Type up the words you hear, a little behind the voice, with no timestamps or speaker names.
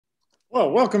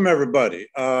Well, welcome everybody.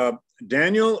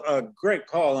 Daniel, a great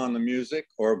call on the music,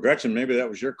 or Gretchen, maybe that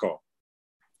was your call.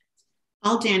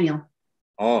 All Daniel.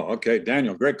 Oh, okay,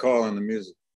 Daniel, great call on the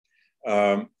music.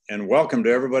 And welcome to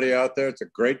everybody out there. It's a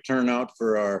great turnout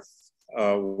for our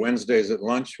Wednesdays at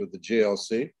lunch with the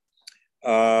GLC.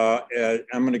 I'm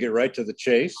going to get right to the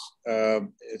chase.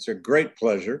 It's a great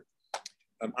pleasure.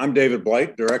 I'm David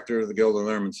Blight, director of the Gilder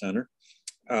Lehrman Center.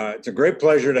 It's a great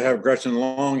pleasure to have Gretchen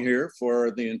Long here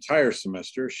for the entire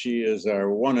semester. She is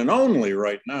our one and only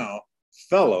right now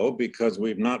fellow, because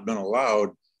we've not been allowed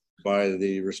by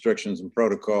the restrictions and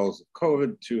protocols of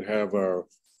COVID to have our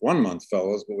 1 month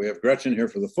fellows, but we have Gretchen here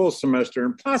for the full semester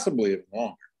and possibly even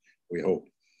longer, we hope.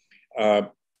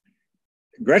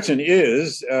 Gretchen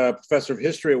is a professor of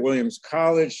history at Williams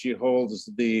College. She holds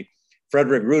the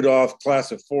Frederick Rudolph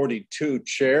Class of 42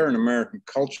 chair in American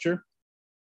culture.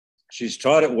 She's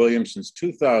taught at Williams since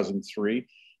 2003,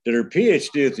 did her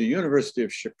PhD at the University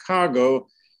of Chicago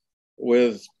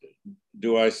with,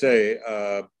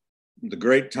 the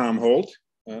great Tom Holt,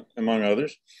 among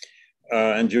others,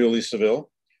 and Julie Seville.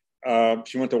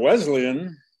 She went to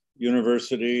Wesleyan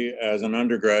University as an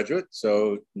undergraduate,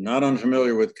 so not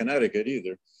unfamiliar with Connecticut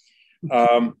either.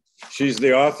 She's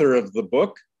the author of the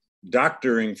book,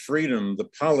 Doctoring Freedom, the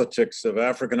Politics of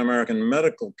African-American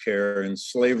Medical Care in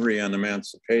Slavery and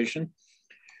Emancipation.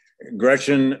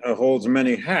 Gretchen holds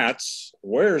many hats,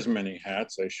 wears many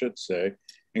hats, I should say,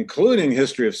 including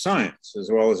history of science,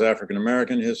 as well as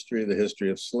African-American history, the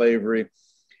history of slavery.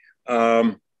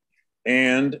 And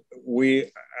I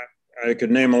could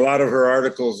name a lot of her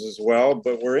articles as well,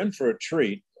 but we're in for a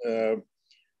treat.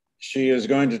 She is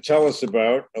going to tell us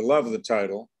about, I love the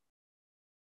title,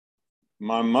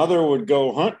 My Mother Would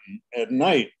Go Hunting at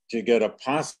Night to Get a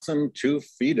Possum to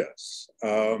Feed Us.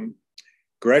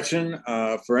 Gretchen,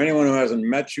 for anyone who hasn't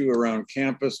met you around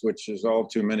campus, which is all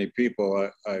too many people,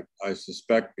 I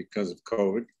suspect because of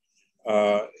COVID,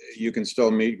 you can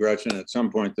still meet Gretchen at some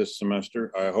point this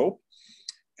semester, I hope.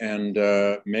 And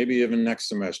maybe even next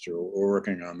semester, we're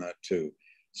working on that too.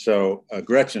 So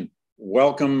Gretchen,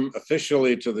 welcome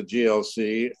officially to the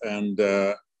GLC, and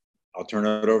I'll turn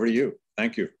it over to you.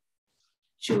 Thank you.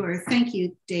 Sure. Thank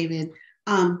you, David.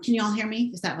 Can you all hear me?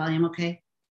 Is that volume okay?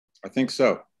 I think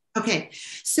so. Okay.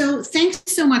 So thanks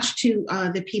so much to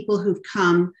the people who've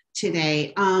come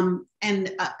today,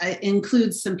 and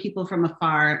includes some people from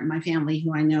afar, my family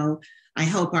who I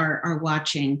hope are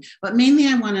watching. But mainly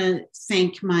I want to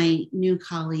thank my new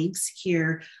colleagues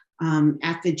here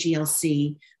at the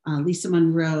GLC, Lisa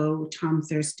Monroe, Tom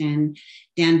Thurston,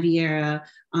 Dan Vieira,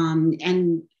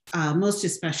 and most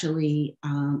especially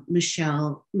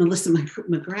Melissa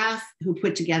McGrath, who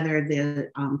put together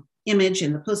the image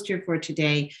and the poster for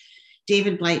today,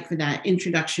 David Blight for that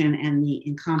introduction, and the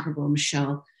incomparable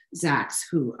Michelle Zacks,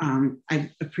 who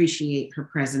I appreciate her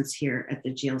presence here at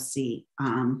the GLC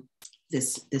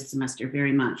this semester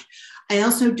very much. I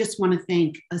also just want to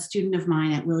thank a student of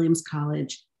mine at Williams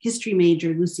College, history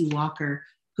major Lucy Walker,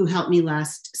 who helped me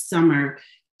last summer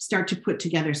start to put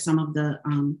together some of the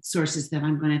sources that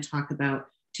I'm going to talk about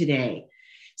today.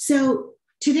 So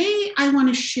today I want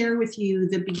to share with you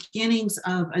the beginnings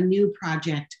of a new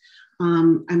project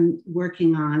I'm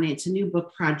working on. It's a new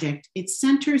book project. It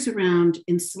centers around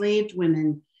enslaved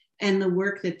women and the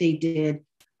work that they did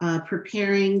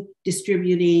preparing,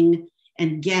 distributing,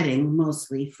 and getting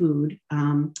mostly food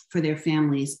for their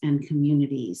families and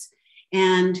communities.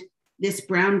 And this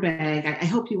brown bag, I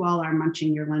hope you all are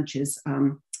munching your lunches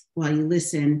while you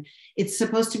listen. It's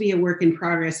supposed to be a work in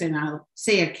progress, and I'll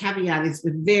say a caveat is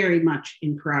very much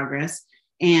in progress.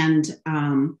 And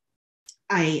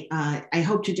I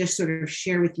hope to just sort of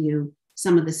share with you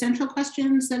some of the central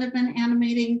questions that have been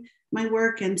animating my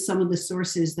work and some of the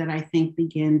sources that I think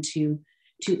begin to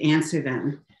answer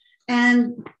them.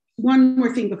 And one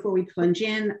more thing before we plunge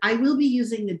in, I will be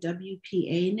using the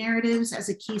WPA narratives as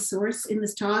a key source in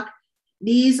this talk.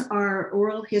 These are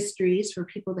oral histories, for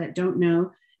people that don't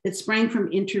know, that sprang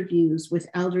from interviews with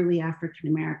elderly African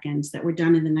Americans that were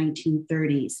done in the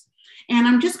 1930s. And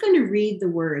I'm just going to read the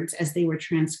words as they were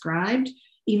transcribed,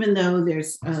 even though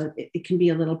it can be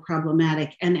a little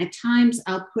problematic. And at times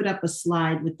I'll put up a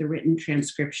slide with the written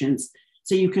transcriptions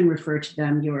so you can refer to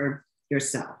them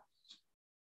yourself.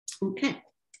 Okay.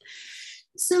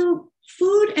 So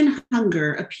food and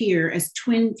hunger appear as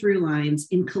twin through lines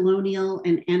in colonial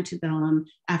and antebellum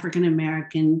African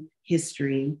American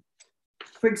history.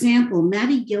 For example,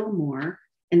 Mattie Gilmore,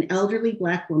 an elderly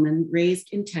Black woman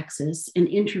raised in Texas and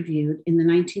interviewed in the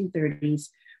 1930s,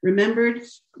 remembered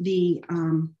the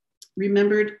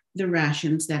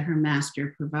rations that her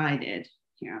master provided.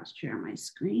 Here, I'll share my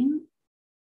screen.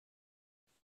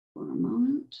 for a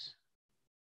moment.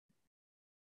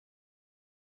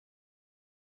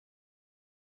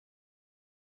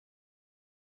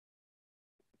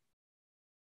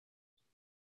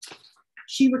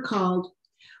 She recalled,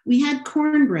 "We had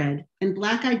cornbread and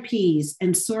black-eyed peas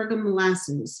and sorghum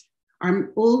molasses.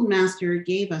 Our old master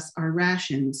gave us our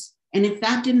rations, and if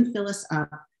that didn't fill us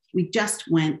up, we just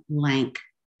went lank."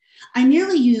 I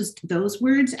nearly used those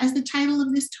words as the title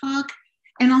of this talk,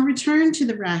 and I'll return to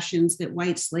the rations that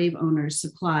white slave owners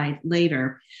supplied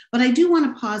later. But I do want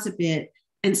to pause a bit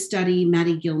and study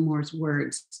Maddie Gilmore's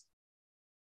words.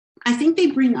 I think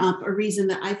they bring up a reason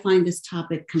that I find this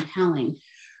topic compelling.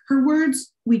 Her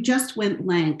words, "we just went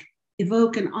lank,"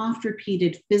 evoke an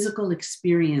oft-repeated physical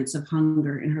experience of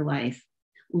hunger in her life.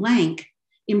 Lank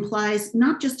implies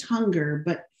not just hunger,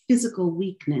 but physical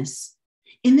weakness.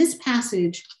 In this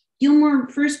passage, Gilmore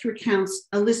first recounts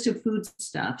a list of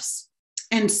foodstuffs,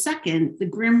 and second, the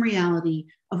grim reality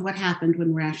of what happened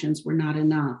when rations were not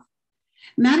enough.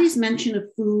 Maddie's mention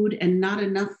of food and not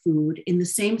enough food in the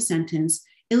same sentence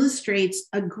illustrates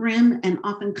a grim and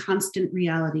often constant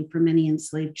reality for many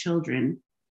enslaved children.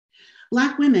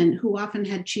 Black women, who often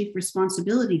had chief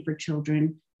responsibility for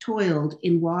children, toiled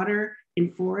in water,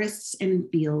 in forests, and in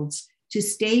fields to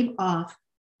stave off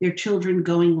their children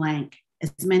going lank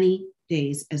as many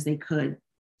days as they could.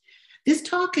 This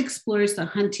talk explores the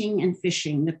hunting and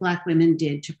fishing that Black women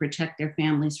did to protect their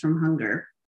families from hunger.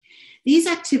 These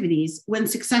activities, when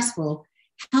successful,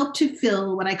 helped to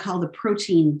fill what I call the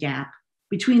protein gap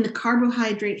between the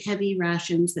carbohydrate-heavy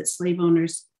rations that slave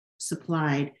owners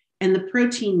supplied and the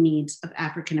protein needs of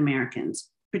African Americans,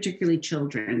 particularly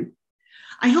children.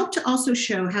 I hope to also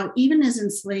show how even as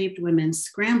enslaved women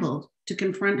scrambled to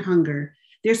confront hunger,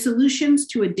 their solutions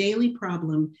to a daily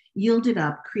problem yielded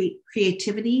up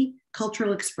creativity,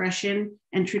 cultural expression,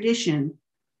 and tradition,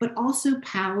 but also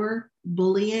power,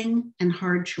 bullying, and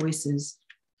hard choices.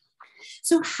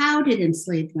 So how did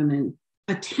enslaved women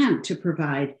attempt to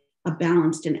provide a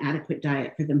balanced and adequate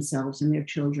diet for themselves and their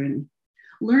children?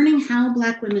 Learning how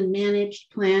Black women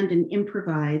managed, planned, and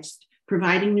improvised,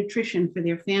 providing nutrition for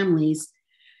their families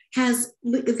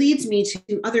leads me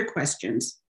to other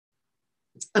questions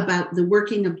about the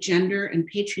working of gender and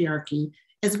patriarchy,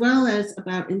 as well as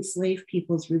about enslaved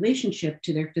people's relationship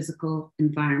to their physical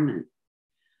environment.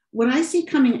 What I see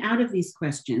coming out of these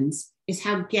questions is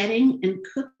how getting and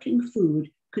cooking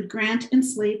food could grant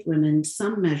enslaved women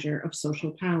some measure of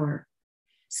social power.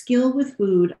 Skill with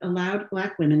food allowed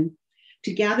Black women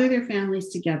to gather their families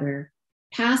together,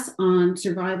 pass on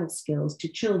survival skills to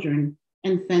children,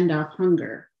 and fend off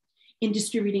hunger. In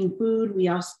distributing food,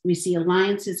 we see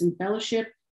alliances and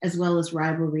fellowship, as well as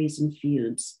rivalries and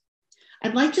feuds.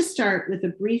 I'd like to start with a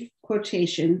brief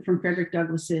quotation from Frederick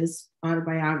Douglass's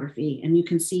autobiography, and you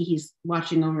can see he's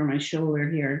watching over my shoulder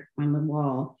here on the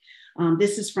wall.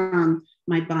 This is from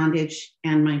My Bondage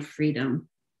and My Freedom.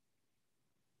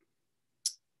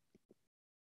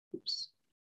 Oops.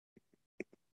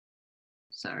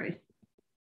 Sorry.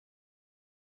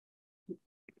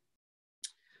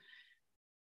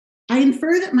 I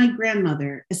infer that my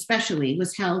grandmother, especially,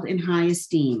 was held in high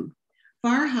esteem,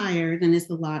 far higher than is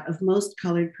the lot of most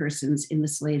colored persons in the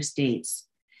slave states.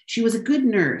 She was a good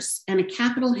nurse and a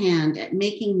capital hand at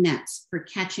making nets for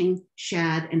catching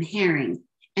shad and herring,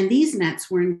 and these nets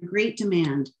were in great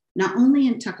demand, not only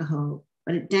in Tuckahoe,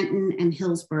 but at Denton and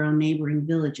Hillsborough neighboring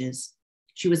villages.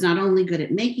 She was not only good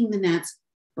at making the nets,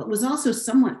 but was also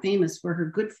somewhat famous for her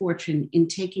good fortune in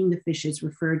taking the fishes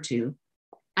referred to.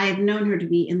 I have known her to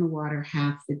be in the water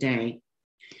half the day.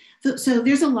 So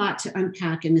there's a lot to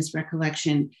unpack in this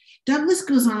recollection. Douglass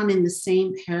goes on in the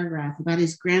same paragraph about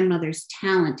his grandmother's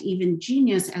talent, even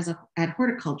genius at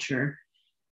horticulture.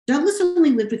 Douglass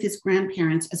only lived with his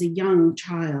grandparents as a young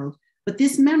child, but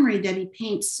this memory that he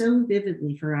paints so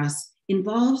vividly for us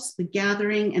involves the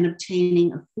gathering and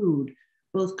obtaining of food,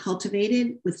 both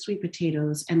cultivated with sweet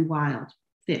potatoes and wild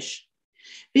fish.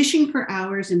 Fishing for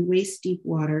hours in waist-deep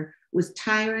water was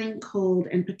tiring, cold,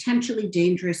 and potentially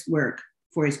dangerous work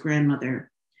for his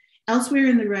grandmother. Elsewhere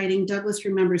in the writing, Douglass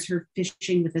remembers her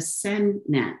fishing with a seine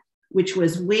net, which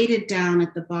was weighted down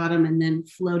at the bottom and then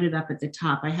floated up at the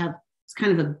top. It's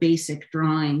kind of a basic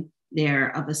drawing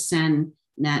there of a seine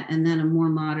net, and then a more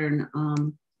modern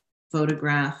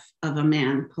photograph of a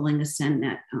man pulling a seine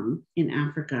net in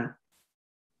Africa.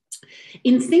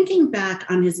 In thinking back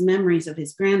on his memories of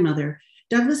his grandmother,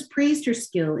 Douglass praised her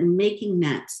skill in making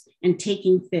nets and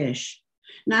taking fish.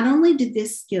 Not only did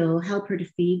this skill help her to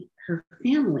feed her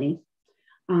family,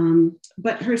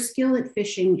 but her skill at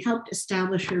fishing helped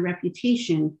establish her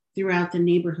reputation throughout the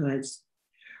neighborhoods.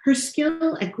 Her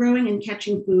skill at growing and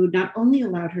catching food not only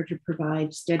allowed her to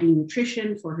provide steady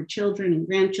nutrition for her children and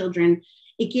grandchildren,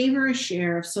 it gave her a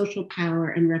share of social power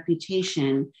and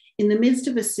reputation in the midst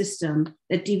of a system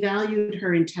that devalued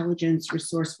her intelligence,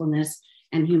 resourcefulness,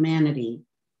 and humanity.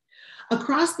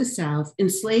 Across the South,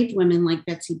 enslaved women like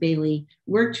Betsy Bailey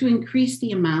worked to increase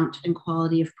the amount and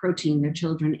quality of protein their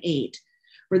children ate.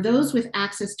 For those with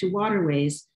access to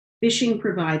waterways, fishing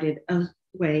provided a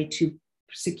way to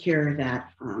secure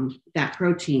that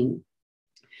protein.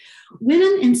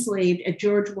 Women enslaved at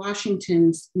George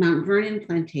Washington's Mount Vernon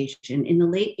plantation in the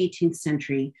late 18th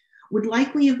century would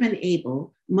likely have been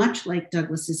able, much like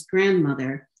Douglas's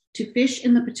grandmother, to fish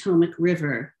in the Potomac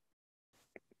River.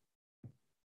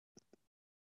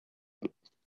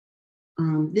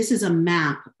 This is a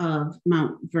map of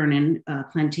Mount Vernon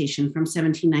plantation from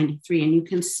 1793, and you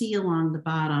can see along the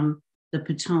bottom, the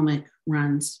Potomac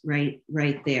runs right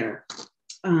there.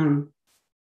 In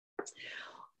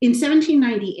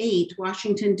 1798,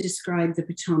 Washington described the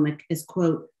Potomac as,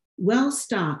 quote, well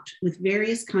stocked with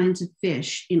various kinds of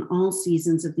fish in all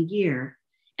seasons of the year,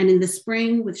 and in the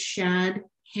spring with shad,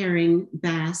 herring,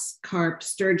 bass, carp,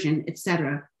 sturgeon,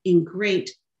 etc., in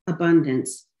great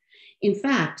abundance. In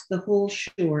fact, the whole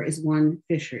shore is one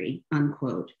fishery,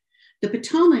 unquote. The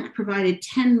Potomac provided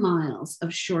 10 miles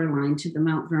of shoreline to the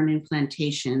Mount Vernon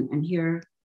plantation, and here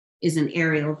is an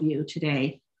aerial view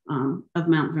today of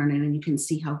Mount Vernon, and you can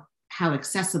see how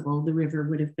accessible the river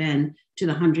would have been to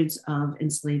the hundreds of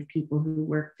enslaved people who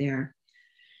worked there.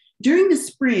 During the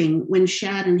spring, when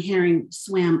shad and herring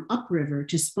swam upriver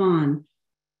to spawn,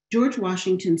 George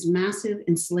Washington's massive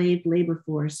enslaved labor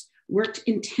force worked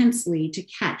intensely to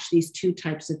catch these two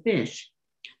types of fish.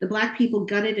 The Black people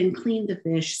gutted and cleaned the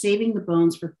fish, saving the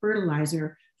bones for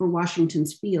fertilizer for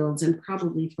Washington's fields and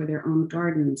probably for their own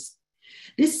gardens.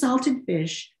 This salted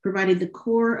fish provided the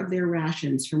core of their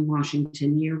rations from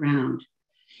Washington year-round.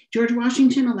 George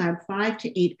Washington allowed 5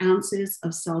 to 8 ounces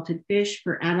of salted fish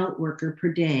per adult worker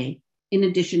per day, in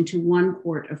addition to 1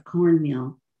 quart of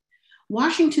cornmeal.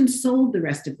 Washington sold the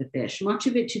rest of the fish, much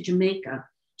of it to Jamaica,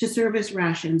 to serve as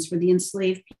rations for the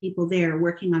enslaved people there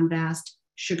working on vast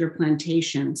sugar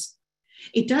plantations.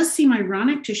 It does seem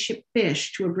ironic to ship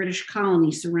fish to a British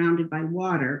colony surrounded by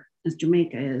water, as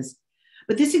Jamaica is,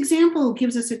 but this example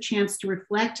gives us a chance to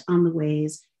reflect on the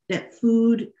ways that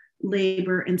food,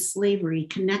 labor, and slavery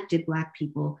connected Black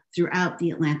people throughout the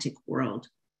Atlantic world.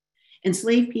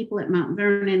 Enslaved people at Mount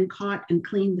Vernon caught and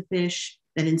cleaned the fish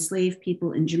that enslaved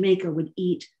people in Jamaica would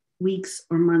eat weeks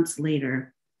or months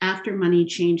later, after money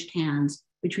changed hands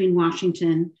between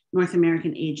Washington, North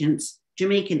American agents,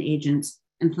 Jamaican agents,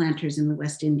 and planters in the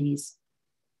West Indies.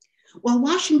 While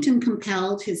Washington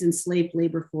compelled his enslaved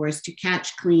labor force to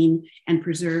catch, clean, and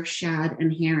preserve shad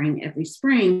and herring every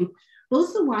spring,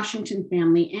 both the Washington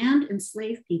family and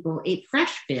enslaved people ate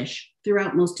fresh fish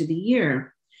throughout most of the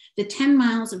year. The 10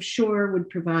 miles of shore would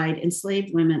provide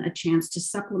enslaved women a chance to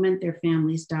supplement their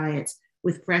families' diets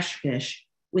with fresh fish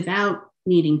without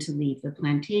needing to leave the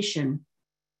plantation.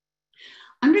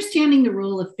 Understanding the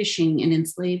role of fishing in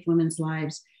enslaved women's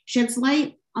lives sheds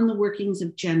light on the workings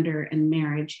of gender and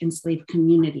marriage in slave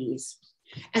communities.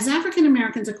 As African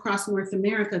Americans across North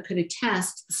America could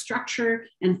attest, the structure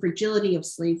and fragility of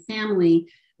slave family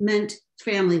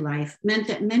life meant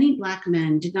that many Black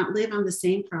men did not live on the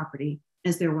same property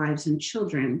as their wives and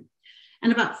children.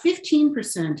 And about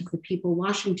 15% of the people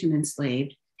Washington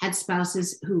enslaved had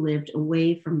spouses who lived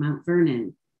away from Mount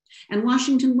Vernon. And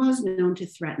Washington was known to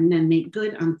threaten and make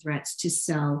good on threats to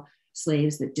sell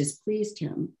slaves that displeased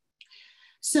him.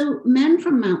 So men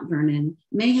from Mount Vernon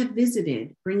may have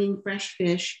visited, bringing fresh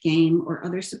fish, game, or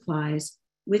other supplies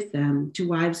with them to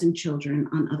wives and children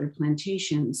on other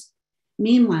plantations.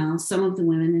 Meanwhile, some of the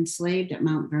women enslaved at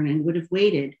Mount Vernon would have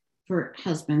waited for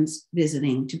husbands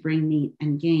visiting to bring meat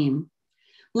and game.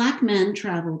 Black men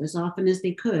traveled as often as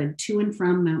they could to and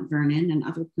from Mount Vernon and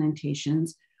other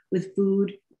plantations with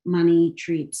food, money,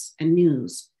 treats, and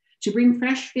news. To bring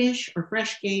fresh fish or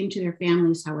fresh game to their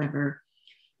families, however,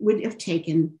 they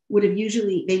would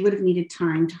have needed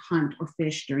time to hunt or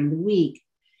fish during the week.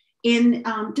 In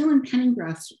Dylan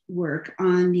Penningroth's work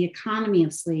on the economy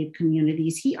of slave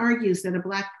communities, he argues that a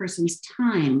Black person's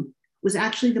time was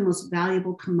actually the most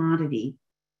valuable commodity.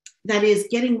 That is,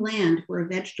 getting land for a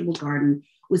vegetable garden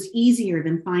was easier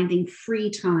than finding free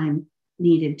time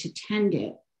needed to tend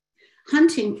it.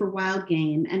 Hunting for wild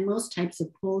game and most types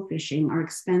of pole fishing are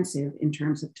expensive in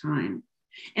terms of time.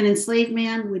 An enslaved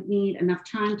man would need enough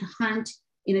time to hunt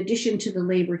in addition to the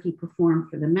labor he performed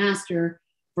for the master.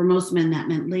 For most men, that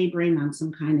meant laboring on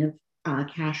some kind of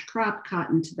cash crop,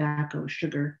 cotton, tobacco,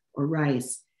 sugar, or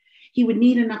rice. He would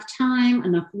need enough time,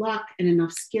 enough luck, and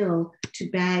enough skill to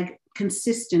bag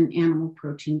consistent animal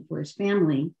protein for his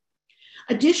family.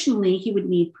 Additionally, he would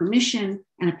need permission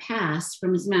and a pass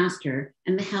from his master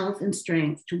and the health and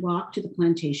strength to walk to the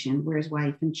plantation where his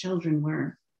wife and children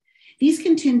were. These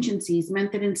contingencies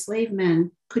meant that enslaved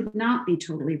men could not be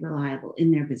totally reliable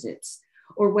in their visits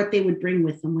or what they would bring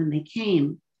with them when they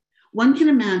came. One can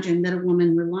imagine that a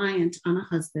woman reliant on a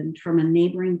husband from a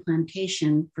neighboring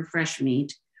plantation for fresh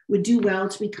meat would do well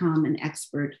to become an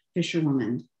expert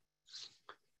fisherwoman.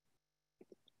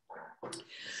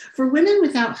 For women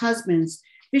without husbands,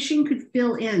 fishing could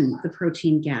fill in the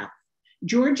protein gap.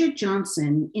 Georgia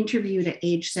Johnson, interviewed at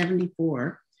age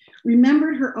 74,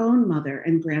 remembered her own mother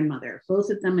and grandmother, both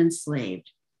of them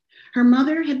enslaved. Her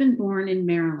mother had been born in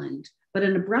Maryland, but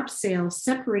an abrupt sale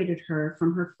separated her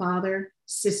from her father,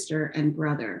 sister, and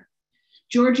brother.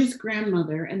 Georgia's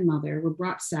grandmother and mother were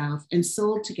brought south and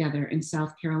sold together in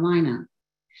South Carolina.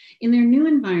 In their new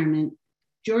environment,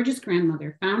 Georgia's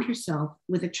grandmother found herself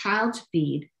with a child to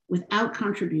feed without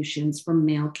contributions from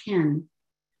male kin.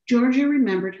 Georgia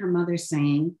remembered her mother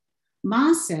saying,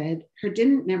 "Ma said her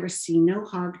didn't never see no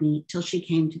hog meat till she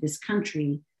came to this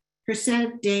country. Her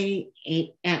said they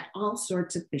ate at all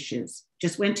sorts of fishes,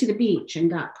 just went to the beach and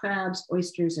got crabs,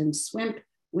 oysters, and swimp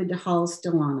with the hull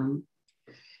still on them."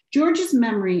 Georgia's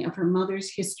memory of her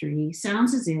mother's history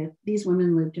sounds as if these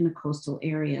women lived in a coastal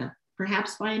area,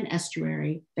 perhaps by an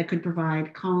estuary that could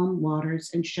provide calm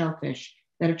waters and shellfish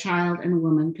that a child and a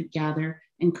woman could gather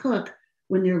and cook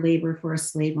when their labor for a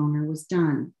slave owner was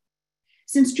done.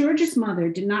 Since Georgia's mother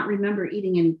did not remember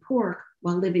eating any pork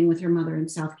while living with her mother in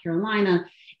South Carolina,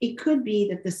 it could be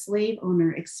that the slave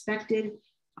owner expected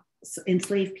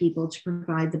enslaved people to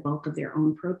provide the bulk of their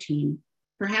own protein.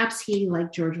 Perhaps he,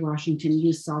 like George Washington,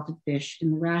 used salted fish in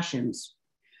the rations.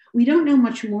 We don't know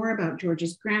much more about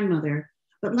Georgia's grandmother,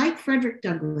 but like Frederick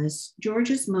Douglass,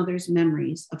 Georgia's mother's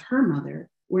memories of her mother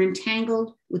were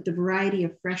entangled with the variety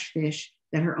of fresh fish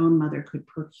that her own mother could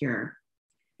procure.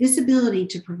 This ability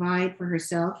to provide for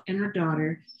herself and her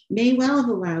daughter may well have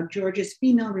allowed Georgia's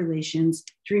female relations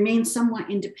to remain somewhat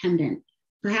independent,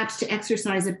 perhaps to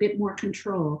exercise a bit more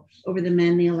control over the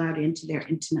men they allowed into their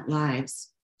intimate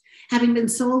lives. Having been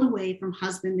sold away from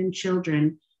husband and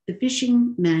children, the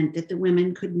fishing meant that the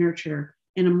women could nurture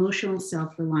an emotional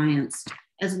self-reliance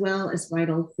as well as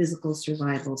vital physical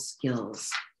survival skills.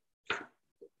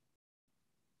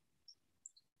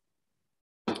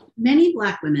 Many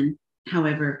Black women,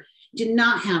 however, did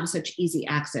not have such easy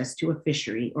access to a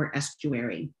fishery or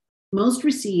estuary. Most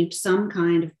received some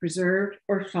kind of preserved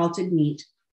or salted meat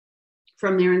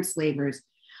from their enslavers,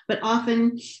 but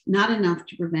often not enough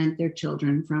to prevent their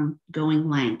children from going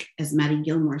lank, as Mattie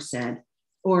Gilmore said,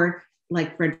 or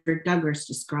like Frederick Douglass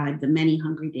described the many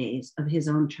hungry days of his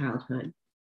own childhood.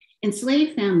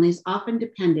 Enslaved families often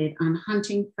depended on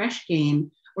hunting fresh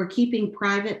game or keeping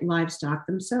private livestock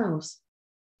themselves.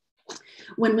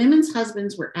 When women's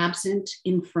husbands were absent,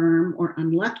 infirm, or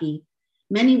unlucky,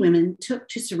 many women took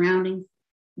to surrounding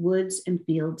woods and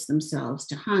fields themselves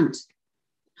to hunt.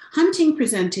 Hunting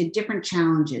presented different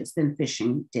challenges than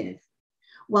fishing did.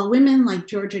 While women like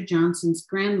Georgia Johnson's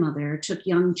grandmother took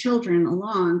young children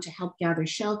along to help gather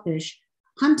shellfish,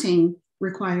 hunting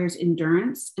requires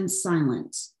endurance and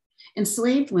silence.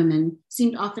 Enslaved women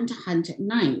seemed often to hunt at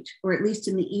night, or at least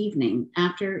in the evening,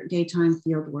 after daytime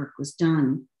field work was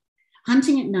done.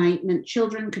 Hunting at night meant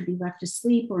children could be left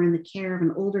asleep or in the care of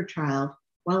an older child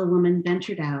while a woman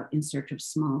ventured out in search of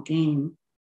small game.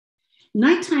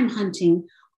 Nighttime hunting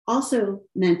also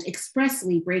meant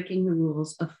expressly breaking the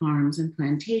rules of farms and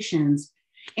plantations.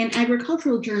 In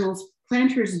agricultural journals,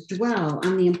 planters dwell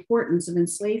on the importance of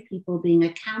enslaved people being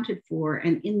accounted for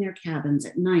and in their cabins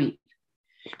at night.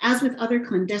 As with other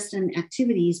clandestine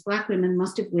activities, Black women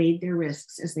must have weighed their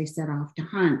risks as they set off to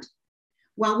hunt.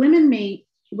 While women may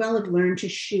well have learned to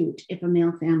shoot if a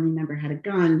male family member had a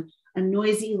gun, a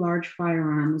noisy, large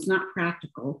firearm was not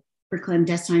practical for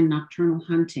clandestine nocturnal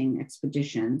hunting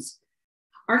expeditions.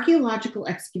 Archaeological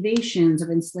excavations of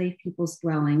enslaved people's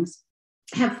dwellings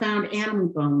have found animal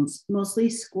bones, mostly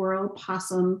squirrel,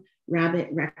 possum, rabbit,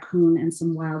 raccoon, and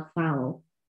some wild fowl.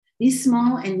 These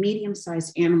small and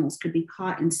medium-sized animals could be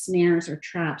caught in snares or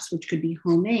traps, which could be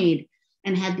homemade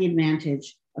and had the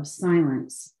advantage of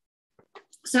silence.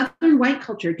 Southern white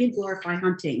culture did glorify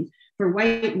hunting for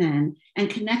white men and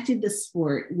connected the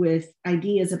sport with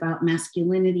ideas about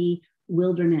masculinity,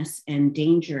 wilderness, and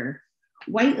danger.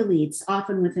 White elites,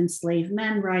 often with enslaved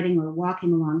men riding or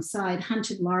walking alongside,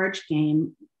 hunted large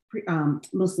game,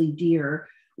 mostly deer,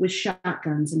 with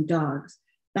shotguns and dogs.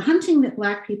 The hunting that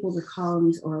Black people recall in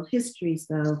these oral histories,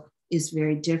 though, is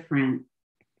very different.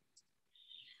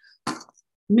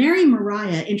 Mary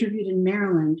Mariah, interviewed in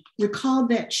Maryland, recalled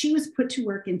that she was put to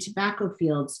work in tobacco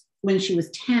fields when she was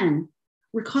 10.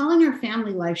 Recalling her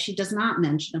family life, she does not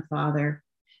mention a father.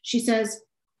 She says,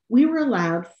 "We were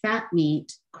allowed fat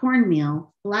meat,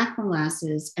 cornmeal, black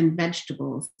molasses, and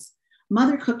vegetables.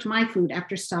 Mother cooked my food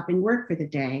after stopping work for the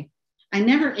day. I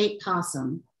never ate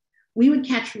possum. We would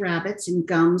catch rabbits in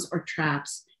gums or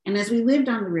traps, and as we lived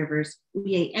on the rivers,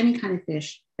 we ate any kind of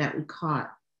fish that we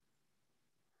caught."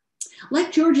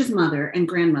 Like George's mother and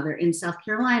grandmother in South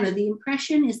Carolina, the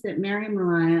impression is that Mary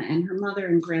Mariah and her mother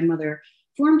and grandmother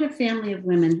formed a family of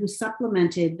women who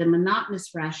supplemented the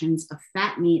monotonous rations of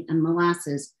fat meat and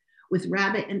molasses with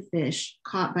rabbit and fish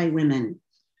caught by women.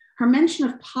 Her mention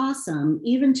of possum,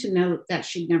 even to note that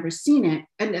she'd never seen it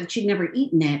and that she'd never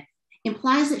eaten it,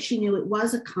 implies that she knew it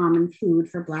was a common food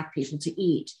for Black people to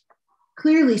eat.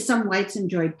 Clearly, some whites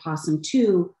enjoyed possum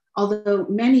too, although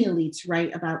many elites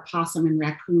write about possum and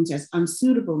raccoons as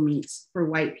unsuitable meats for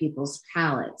white people's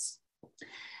palates.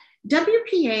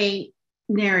 WPA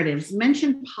narratives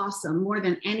mention possum more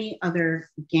than any other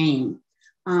game.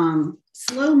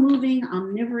 Slow-moving,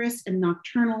 omnivorous, and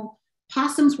nocturnal,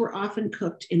 possums were often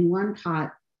cooked in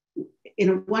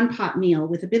a one-pot meal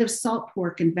with a bit of salt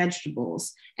pork and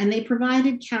vegetables, and they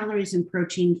provided calories and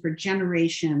protein for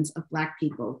generations of Black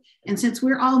people. And since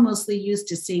we're all mostly used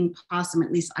to seeing possum,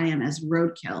 at least I am, as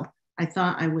roadkill, I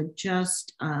thought I would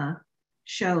just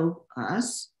show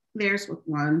us. There's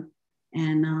one,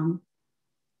 and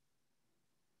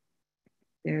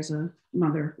there's a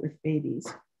mother with babies.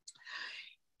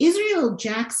 Israel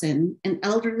Jackson, an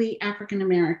elderly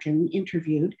African-American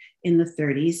interviewed in the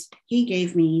 30s, he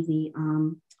gave me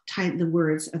the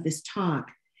words of this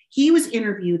talk. He was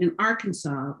interviewed in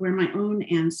Arkansas, where my own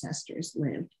ancestors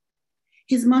lived.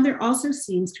 His mother also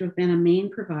seems to have been a main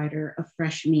provider of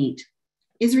fresh meat.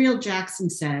 Israel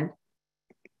Jackson said,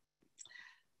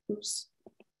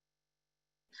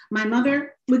 "My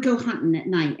mother would go hunting at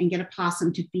night and get a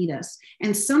possum to feed us.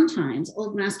 And sometimes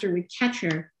old master would catch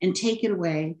her and take it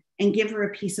away and give her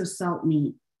a piece of salt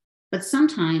meat. But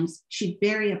sometimes she'd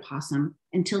bury a possum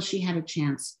until she had a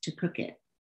chance to cook it."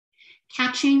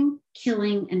 Catching,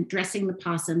 killing, and dressing the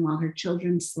possum while her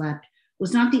children slept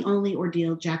was not the only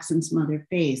ordeal Jackson's mother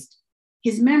faced.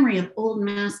 His memory of old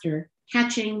master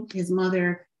catching his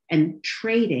mother and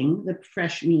trading the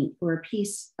fresh meat for a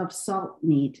piece of salt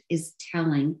meat is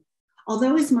telling.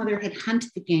 Although his mother had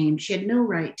hunted the game, she had no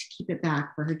right to keep it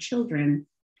back for her children.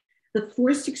 The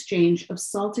forced exchange of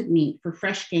salted meat for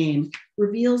fresh game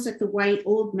reveals that the white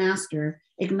old master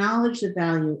acknowledged the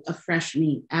value of fresh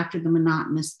meat after the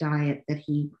monotonous diet that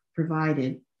he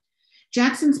provided.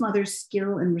 Jackson's mother's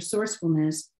skill and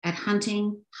resourcefulness at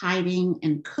hunting, hiding,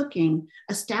 and cooking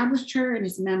established her in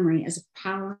his memory as a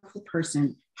powerful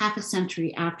person half a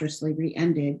century after slavery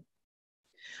ended.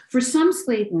 For some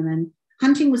slave women,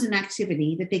 hunting was an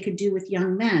activity that they could do with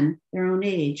young men their own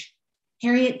age.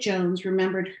 Harriet Jones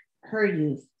remembered her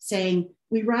youth, saying,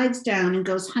 "We rides down and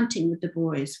goes hunting with the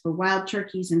boys for wild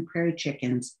turkeys and prairie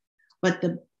chickens, but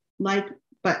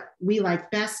we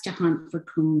like best to hunt for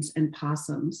coons and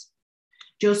possums."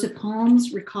 Joseph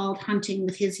Holmes recalled hunting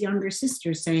with his younger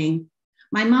sister, saying,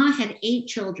 "My ma had 8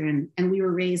 children and we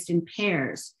were raised in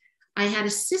pairs. I had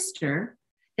a sister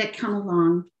that come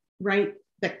along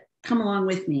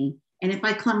with me. And if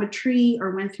I climbed a tree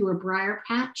or went through a briar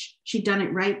patch, she'd done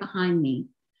it right behind me.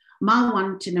 Ma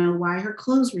wanted to know why her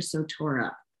clothes were so tore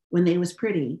up when they was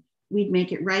pretty. We'd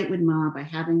make it right with Ma by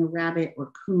having a rabbit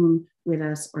or coon with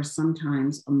us, or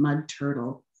sometimes a mud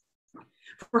turtle."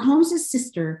 For Holmes's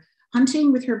sister,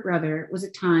 hunting with her brother was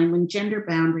a time when gender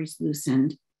boundaries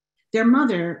loosened. Their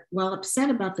mother, while upset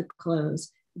about the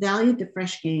clothes, valued the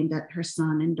fresh game that her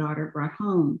son and daughter brought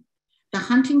home. The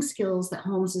hunting skills that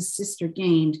Holmes's sister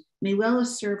gained may well have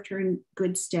served her in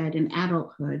good stead in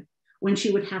adulthood, when she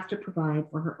would have to provide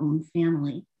for her own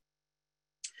family.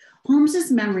 Holmes's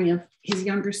memory of his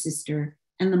younger sister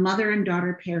and the mother and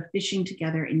daughter pair fishing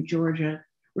together in Georgia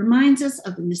reminds us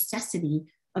of the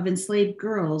necessity of enslaved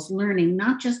girls learning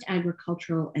not just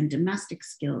agricultural and domestic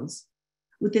skills.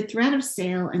 With the threat of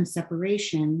sale and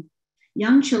separation,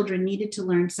 young children needed to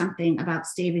learn something about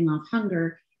staving off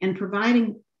hunger and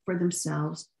providing for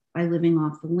themselves by living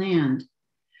off the land.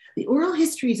 The oral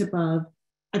histories above,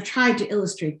 I've tried to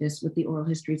illustrate this with the oral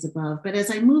histories above, but as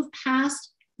I move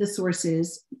past the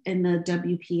sources in the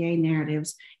WPA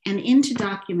narratives and into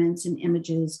documents and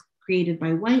images created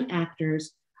by white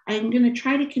actors, I'm going to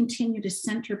try to continue to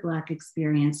center Black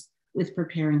experience with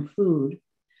preparing food.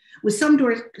 With some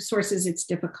sources, it's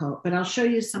difficult, but I'll show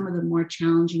you some of the more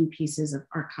challenging pieces of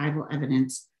archival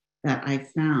evidence that I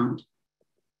found.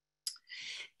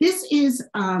 This is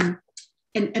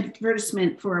an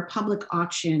advertisement for a public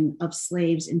auction of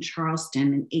slaves in Charleston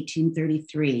in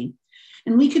 1833.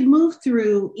 And we could move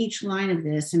through each line of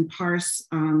this and parse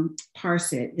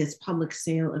it, this public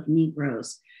sale of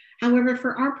Negroes. However,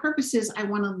 for our purposes, I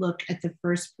want to look at the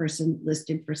first person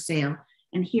listed for sale.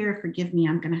 And here, forgive me,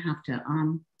 I'm going to have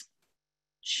to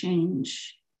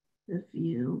change the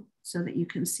view so that you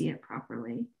can see it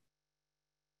properly.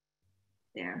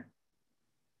 There.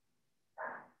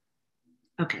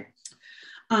 Okay.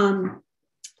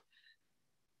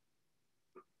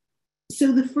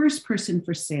 So the first person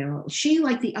for sale, she,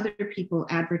 like the other people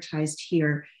advertised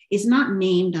here, is not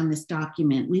named on this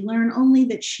document. We learn only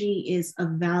that she is a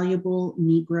valuable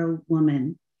Negro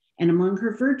woman, and among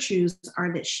her virtues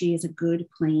are that she is a good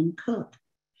plain cook.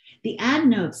 The ad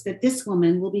notes that this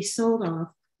woman will be sold off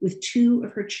with 2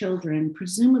 of her children,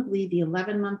 presumably the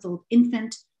 11-month-old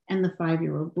infant and the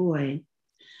 5-year-old boy.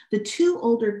 The 2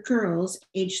 older girls,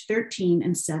 aged 13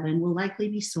 and 7, will likely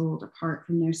be sold apart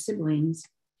from their siblings.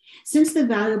 Since the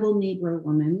valuable Negro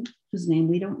woman, whose name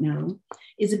we don't know,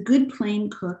 is a good plain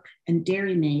cook and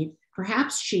dairymaid,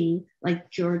 perhaps she, like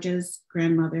Georgia's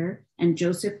grandmother and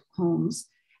Joseph Holmes,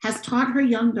 has taught her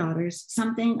young daughters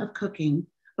something of cooking,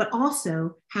 but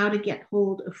also how to get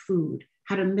hold of food,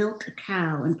 how to milk a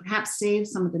cow, and perhaps save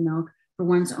some of the milk for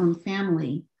one's own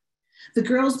family. The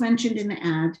girls mentioned in the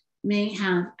ad may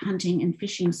have hunting and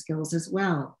fishing skills as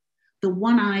well. The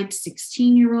one-eyed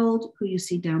 16-year-old, who you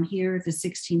see down here, the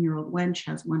 16-year-old wench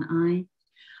has one eye,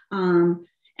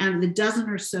 and the dozen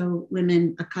or so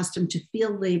women accustomed to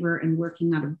field labor and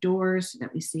working out of doors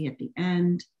that we see at the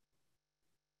end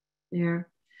there.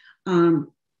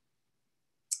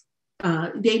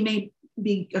 They may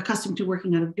be accustomed to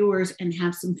working out of doors and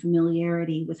have some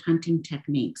familiarity with hunting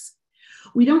techniques.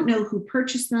 We don't know who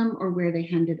purchased them or where they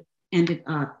ended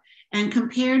up. And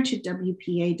compared to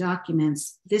WPA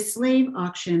documents, this slave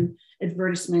auction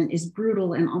advertisement is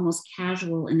brutal and almost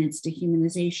casual in its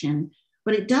dehumanization,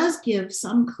 but it does give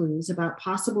some clues about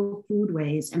possible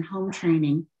foodways and home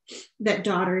training that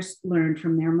daughters learned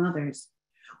from their mothers.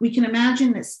 We can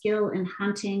imagine that skill in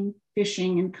hunting,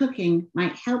 fishing, and cooking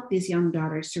might help these young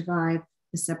daughters survive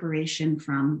the separation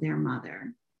from their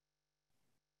mother.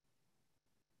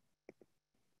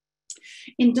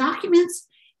 In documents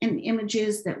and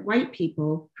images that white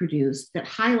people produced that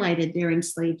highlighted their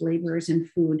enslaved laborers and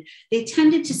food, they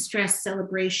tended to stress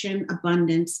celebration,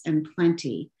 abundance, and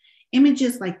plenty.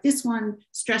 Images like this one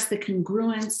stress the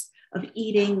congruence of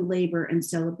eating, labor, and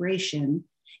celebration.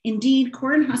 Indeed,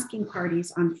 corn husking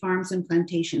parties on farms and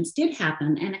plantations did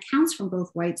happen, and accounts from both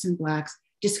whites and blacks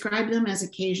describe them as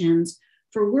occasions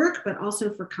for work, but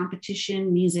also for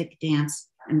competition, music, dance,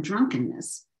 and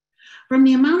drunkenness. From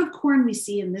the amount of corn we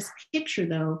see in this picture,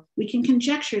 though, we can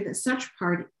conjecture that such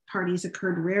parties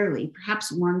occurred rarely,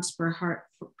 perhaps once per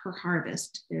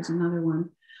harvest. There's another one.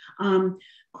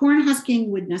 Corn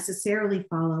husking would necessarily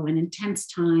follow an intense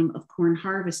time of corn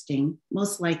harvesting,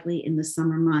 most likely in the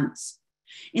summer months.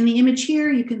 In the image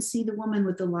here, you can see the woman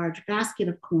with the large basket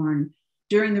of corn.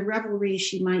 During the revelry,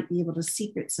 she might be able to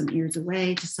secret some ears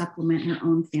away to supplement her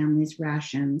own family's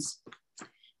rations.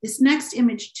 This next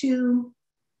image too,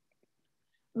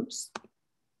 oops.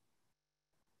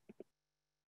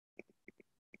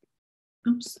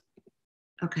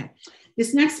 Okay.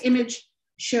 This next image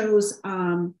shows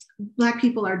Black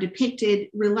people are depicted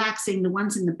relaxing. The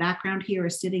ones in the background here are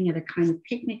sitting at a kind of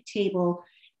picnic table,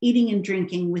 eating and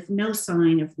drinking with no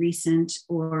sign of recent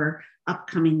or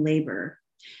upcoming labor.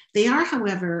 They are,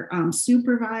 however,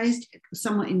 supervised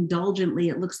somewhat indulgently,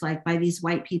 it looks like, by these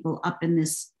white people up in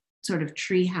this sort of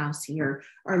tree house here,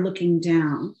 are looking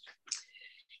down.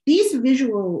 These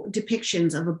visual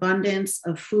depictions of abundance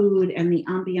of food and the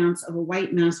ambiance of a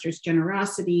white master's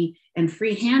generosity and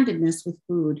free-handedness with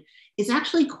food is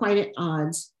actually quite at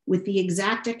odds with the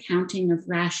exact accounting of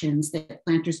rations that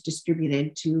planters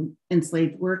distributed to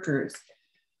enslaved workers.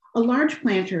 A large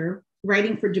planter,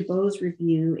 writing for DeBow's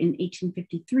Review in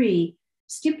 1853,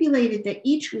 stipulated that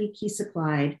each week he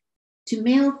supplied to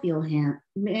male field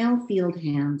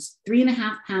hands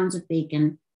 3.5 pounds of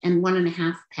bacon and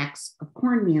 1.5 pecks of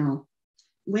cornmeal.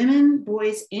 Women,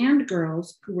 boys, and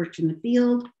girls who worked in the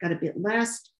field got a bit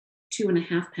less,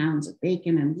 2.5 pounds of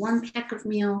bacon and 1 peck of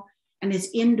meal, and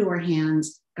his indoor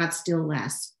hands got still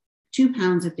less, 2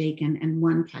 pounds of bacon and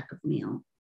 1 peck of meal.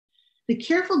 The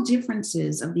careful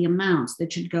differences of the amounts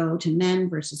that should go to men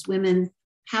versus women,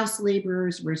 house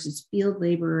laborers versus field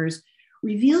laborers,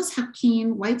 reveals how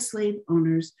keen white slave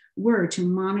owners were to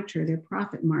monitor their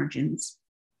profit margins.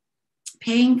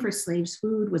 Paying for slaves'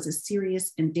 food was a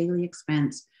serious and daily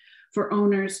expense for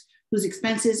owners whose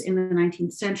expenses in the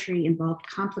 19th century involved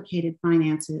complicated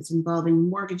finances involving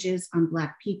mortgages on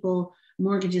Black people,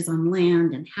 mortgages on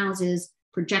land and houses,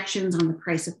 projections on the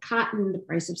price of cotton, the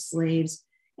price of slaves,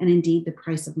 and indeed the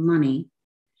price of money.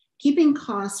 Keeping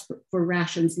costs for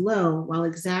rations low while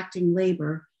exacting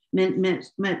labor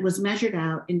was measured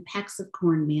out in pecks of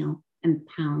cornmeal and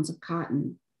pounds of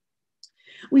cotton.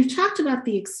 We've talked about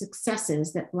the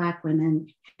successes that Black women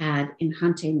had in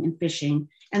hunting and fishing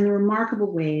and the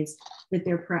remarkable ways that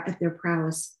their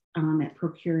prowess at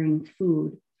procuring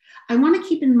food. I want to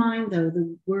keep in mind, though,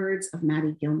 the words of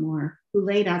Mattie Gilmore, who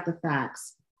laid out the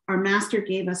facts. Our master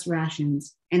gave us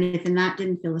rations, and if that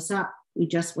didn't fill us up, we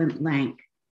just went lank.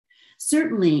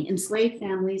 Certainly, enslaved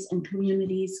families and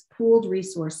communities pooled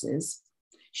resources,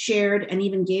 shared and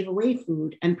even gave away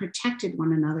food, and protected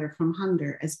one another from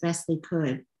hunger as best they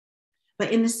could.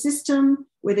 But in a system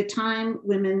where the time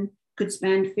women could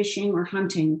spend fishing or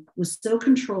hunting was so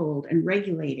controlled and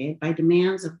regulated by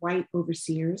demands of white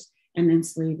overseers and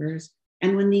enslavers,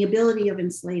 and when the ability of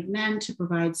enslaved men to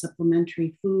provide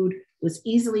supplementary food was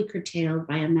easily curtailed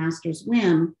by a master's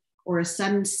whim or a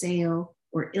sudden sale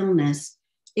or illness,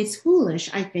 it's foolish,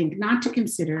 I think, not to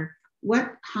consider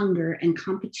what hunger and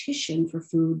competition for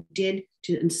food did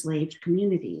to enslaved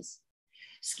communities.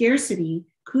 Scarcity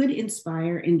could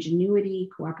inspire ingenuity,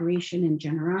 cooperation, and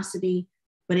generosity,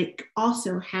 but it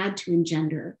also had to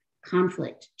engender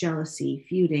conflict, jealousy,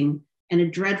 feuding, and a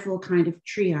dreadful kind of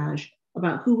triage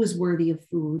about who was worthy of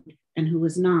food and who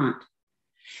was not.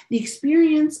 The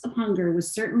experience of hunger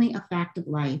was certainly a fact of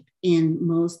life in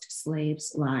most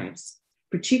slaves' lives,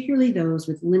 particularly those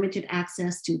with limited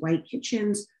access to white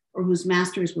kitchens or whose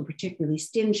masters were particularly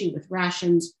stingy with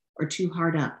rations or too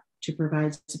hard up to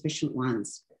provide sufficient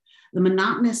ones. The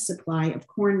monotonous supply of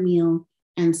cornmeal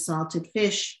and salted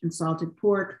fish and salted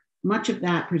pork, much of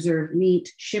that preserved meat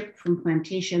shipped from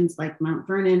plantations like Mount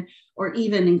Vernon, or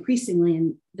even increasingly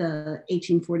in the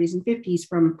 1840s and 50s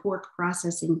from pork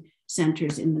processing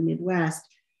centers in the Midwest,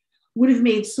 would have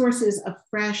made sources of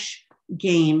fresh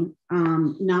game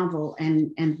novel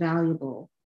and valuable.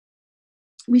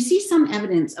 We see some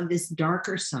evidence of this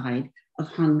darker side of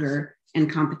hunger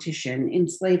and competition in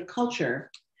slave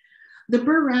culture. The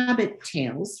Burr Rabbit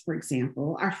tales, for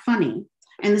example, are funny,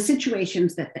 and the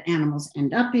situations that the animals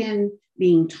end up in,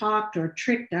 being talked or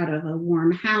tricked out of a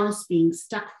warm house, being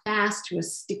stuck fast to a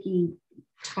sticky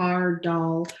tar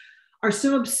doll, are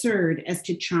so absurd as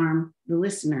to charm the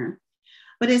listener.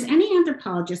 But as any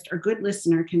anthropologist or good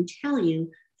listener can tell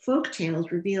you, folk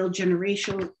tales reveal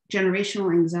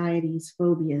generational anxieties,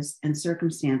 phobias, and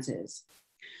circumstances.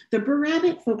 The Burr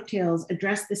Rabbit folk tales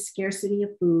address the scarcity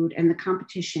of food and the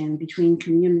competition between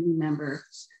community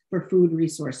members for food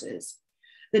resources.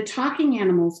 The talking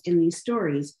animals in these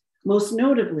stories, most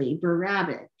notably Burr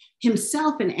Rabbit,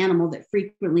 himself an animal that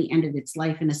frequently ended its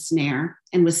life in a snare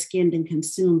and was skinned and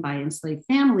consumed by enslaved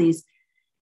families,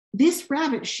 this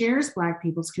rabbit shares Black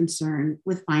people's concern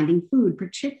with finding food,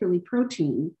 particularly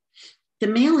protein. The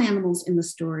male animals in the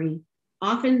stories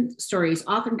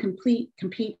often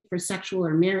compete for sexual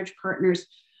or marriage partners,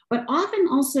 but often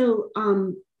also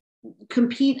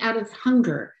compete out of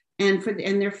hunger, and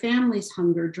their family's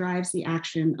hunger drives the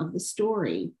action of the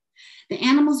story. The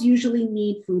animals usually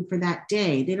need food for that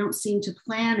day. They don't seem to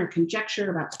plan or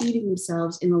conjecture about feeding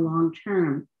themselves in the long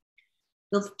term.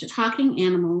 The talking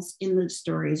animals in the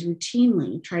stories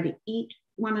routinely try to eat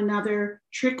one another,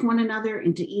 trick one another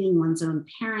into eating one's own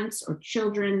parents or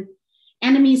children.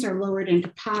 Enemies are lowered into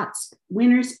pots.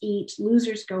 Winners eat,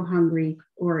 losers go hungry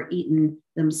or are eaten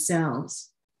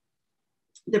themselves.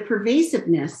 The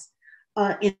pervasiveness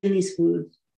in these food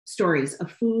stories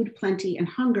of food, plenty, and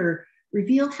hunger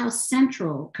reveal how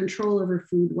central control over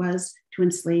food was to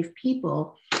enslaved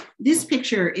people. This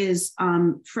picture is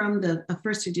from the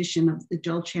first edition of the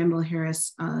Joel Chandler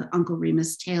Harris Uncle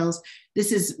Remus Tales.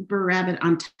 This is Burr Rabbit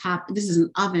on top. This is an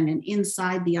oven, and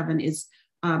inside the oven is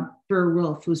Burr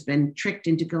Wolf, who's been tricked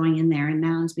into going in there and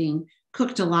now is being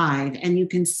cooked alive. And you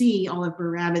can see all of Burr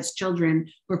Rabbit's children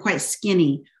who are quite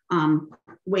skinny,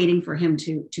 waiting for him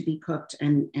to be cooked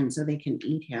and so they can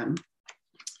eat him.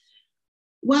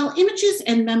 While images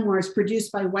and memoirs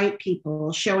produced by white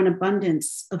people show an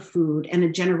abundance of food and a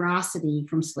generosity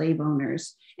from slave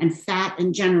owners and fat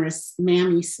and generous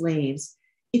mammy slaves,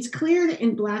 it's clear that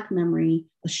in Black memory,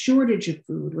 a shortage of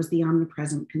food was the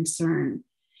omnipresent concern.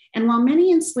 And while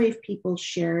many enslaved people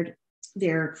shared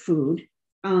their food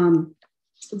and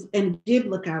did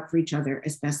look out for each other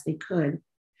as best they could,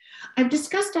 I've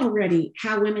discussed already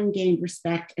how women gained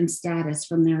respect and status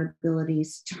from their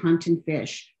abilities to hunt and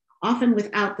fish, often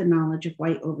without the knowledge of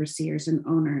white overseers and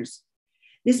owners.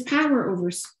 This power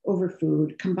over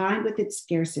food, combined with its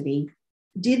scarcity,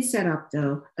 did set up,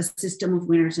 though, a system of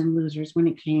winners and losers when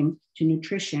it came to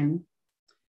nutrition.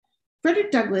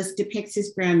 Frederick Douglass depicts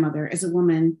his grandmother as a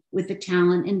woman with the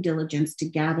talent and diligence to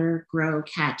gather, grow,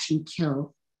 catch, and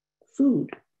kill food.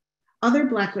 Other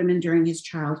Black women during his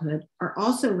childhood are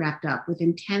also wrapped up with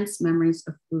intense memories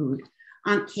of food.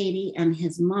 Aunt Katie and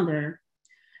his mother.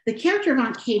 The character of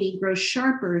Aunt Katie grows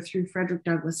sharper through Frederick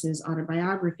Douglass's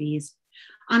autobiographies.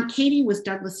 Aunt Katie was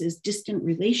Douglass's distant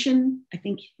relation, I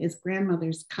think his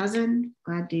grandmother's cousin.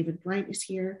 Glad David Blight is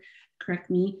here, correct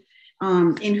me.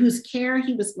 In whose care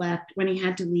he was left when he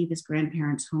had to leave his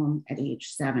grandparents' home at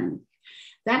age 7.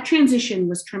 That transition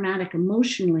was traumatic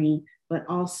emotionally, but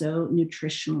also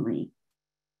nutritionally.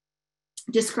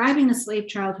 Describing a slave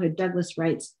childhood, Douglass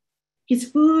writes, "His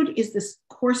food is the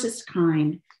coarsest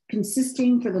kind,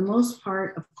 consisting for the most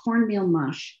part of cornmeal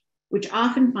mush, which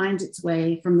often finds its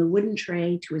way from the wooden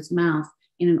tray to his mouth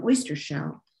in an oyster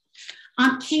shell.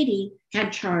 Aunt Katie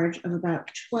had charge of about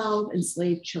 12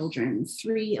 enslaved children,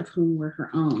 3 of whom were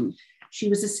her own. She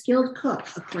was a skilled cook,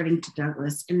 according to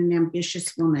Douglass, and an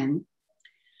ambitious woman."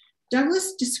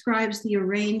 Douglass describes the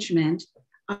arrangement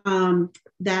of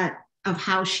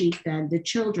how she fed the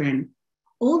children.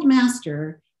 Old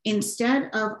Master,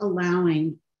 instead of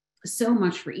allowing so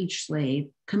much for each slave,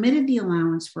 committed the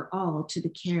allowance for all to the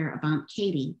care of Aunt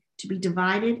Katie, to be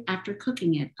divided after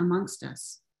cooking it amongst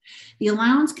us. The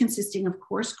allowance, consisting of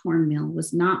coarse cornmeal,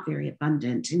 was not very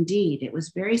abundant. Indeed, it was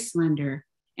very slender,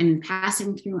 and in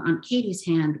passing through Aunt Katie's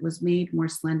hand was made more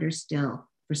slender still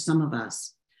for some of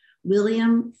us.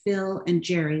 William, Phil, and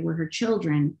Jerry were her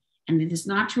children, and it is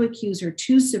not to accuse her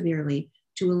too severely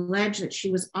to allege that she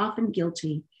was often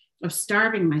guilty of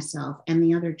starving myself and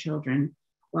the other children,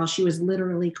 while she was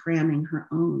literally cramming her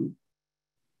own.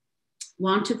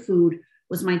 Want of food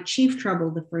was my chief trouble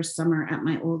the first summer at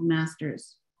my old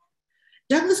master's.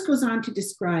 Douglass goes on to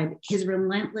describe his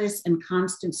relentless and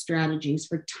constant strategies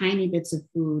for tiny bits of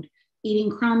food,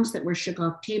 eating crumbs that were shook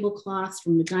off tablecloths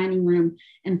from the dining room,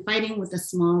 and fighting with a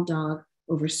small dog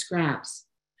over scraps.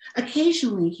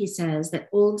 Occasionally, he says that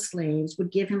old slaves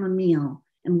would give him a meal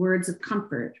and words of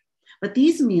comfort, but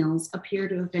these meals appear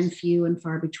to have been few and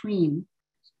far between.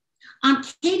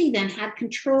 Aunt Katie then had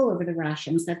control over the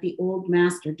rations that the old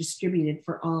master distributed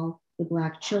for all the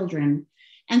Black children.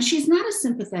 And she's not a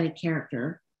sympathetic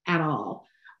character at all,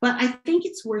 but I think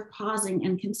it's worth pausing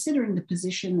and considering the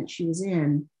position that she was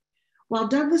in. While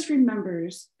Douglass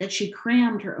remembers that she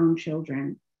crammed her own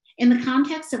children, in the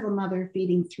context of a mother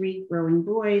feeding 3 growing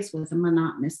boys with a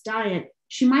monotonous diet,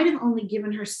 she might have only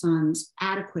given her sons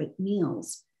adequate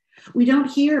meals. We don't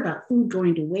hear about food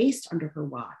going to waste under her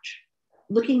watch.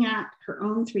 Looking at her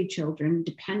own 3 children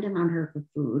dependent on her for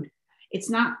food, it's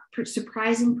not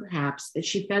surprising, perhaps, that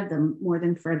she fed them more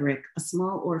than Frederick, a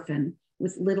small orphan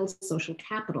with little social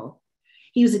capital.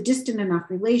 He was a distant enough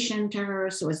relation to her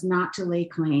so as not to lay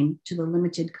claim to the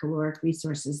limited caloric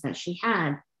resources that she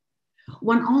had.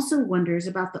 One also wonders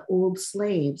about the old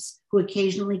slaves who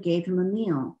occasionally gave him a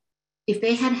meal. If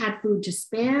they had had food to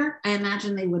spare, I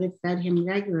imagine they would have fed him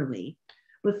regularly,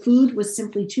 but food was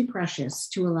simply too precious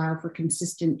to allow for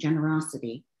consistent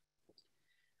generosity.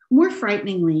 More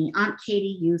frighteningly, Aunt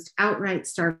Katie used outright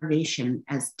starvation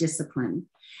as discipline.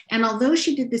 And although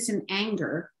she did this in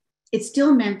anger, it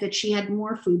still meant that she had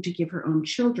more food to give her own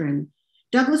children.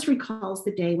 Douglass recalls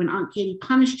the day when Aunt Katie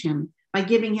punished him by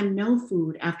giving him no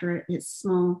food after his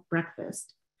small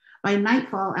breakfast. By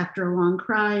nightfall, after a long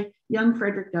cry, young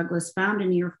Frederick Douglass found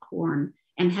an ear of corn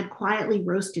and had quietly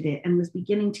roasted it and was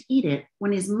beginning to eat it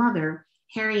when his mother,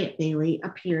 Harriet Bailey,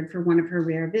 appeared for one of her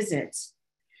rare visits.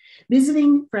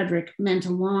 Visiting Frederick meant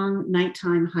a long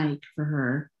nighttime hike for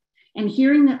her, and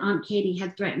hearing that Aunt Katie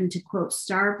had threatened to, quote,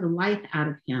 starve the life out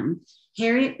of him,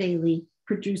 Harriet Bailey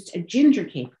produced a ginger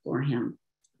cake for him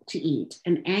to eat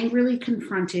and angrily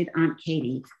confronted Aunt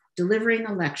Katie, delivering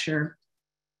a lecture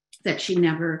that she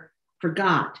never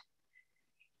forgot.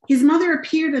 His mother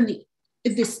appeared on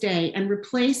this day and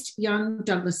replaced young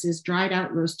Douglass's dried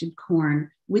out roasted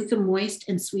corn with the moist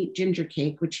and sweet ginger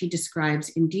cake, which he describes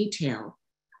in detail,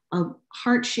 a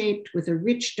heart-shaped with a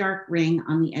rich dark ring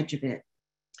on the edge of it.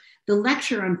 The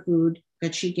lecture on food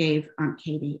that she gave Aunt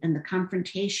Katie and the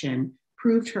confrontation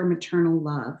proved her maternal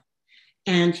love.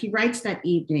 And he writes that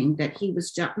evening that he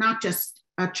was not just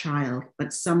a child,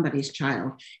 but somebody's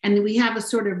child. And we have a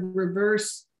sort of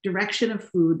reverse direction of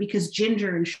food because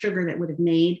ginger and sugar that would have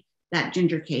made that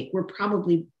ginger cake were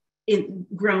probably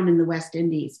grown in the West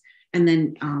Indies and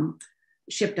then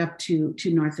shipped up to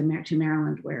North America, to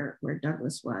Maryland, where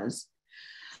Douglass was.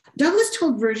 Douglas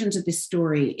told versions of this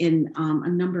story in a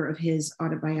number of his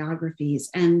autobiographies,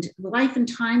 and The Life and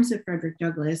Times of Frederick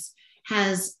Douglass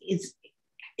has its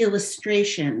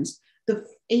illustrations, the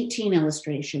 18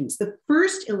 illustrations. The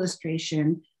first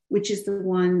illustration, which is the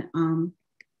one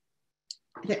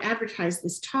that advertised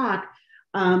this talk,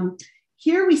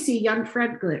 here we see young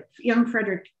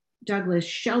Frederick Douglass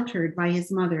sheltered by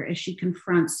his mother as she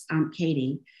confronts Aunt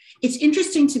Katie. It's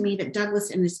interesting to me that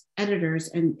Douglas and his editors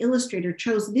and illustrator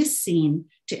chose this scene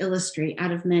to illustrate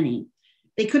out of many.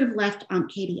 They could have left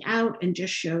Aunt Katie out and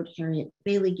just showed Harriet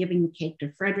Bailey giving the cake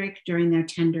to Frederick during their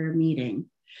tender meeting.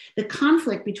 The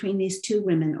conflict between these two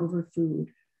women over food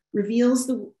reveals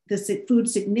the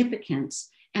food's significance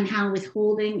and how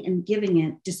withholding and giving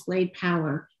it displayed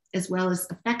power, as well as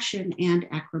affection and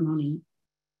acrimony.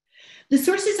 The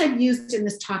sources I've used in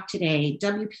this talk today,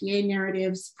 WPA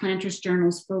narratives, Planters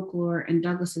Journal's folklore, and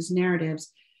Douglas's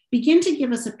narratives, begin to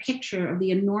give us a picture of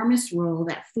the enormous role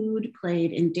that food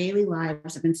played in daily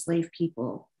lives of enslaved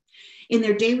people. In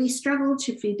their daily struggle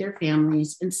to feed their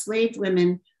families, enslaved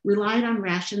women relied on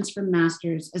rations from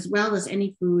masters, as well as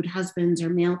any food husbands or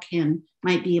male kin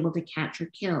might be able to catch or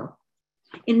kill.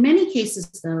 In many cases,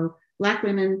 though, Black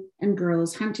women and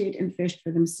girls hunted and fished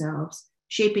for themselves,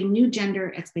 shaping new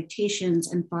gender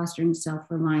expectations and fostering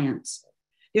self-reliance.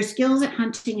 Their skills at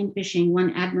hunting and fishing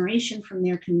won admiration from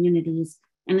their communities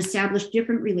and established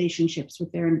different relationships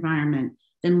with their environment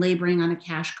than laboring on a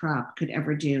cash crop could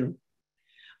ever do.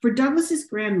 For Douglas's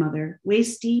grandmother,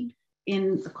 waist deep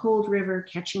in the cold river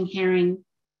catching herring,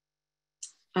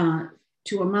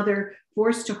 to a mother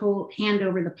forced to hand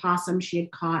over the possum she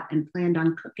had caught and planned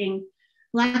on cooking,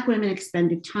 Black women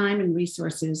expended time and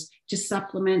resources to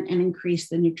supplement and increase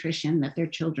the nutrition that their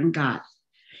children got.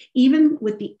 Even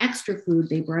with the extra food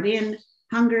they brought in,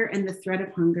 hunger and the threat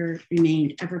of hunger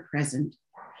remained ever present.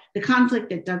 The conflict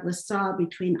that Douglas saw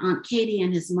between Aunt Katie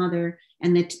and his mother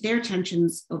and their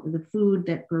tensions over the food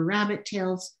that Brer Rabbit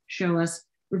tales show us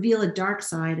reveal a dark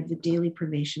side of the daily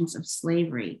privations of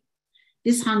slavery.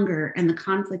 This hunger and the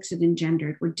conflicts it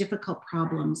engendered were difficult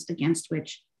problems against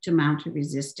which to mount a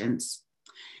resistance.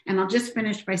 And I'll just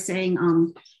finish by saying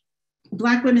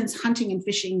Black women's hunting and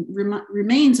fishing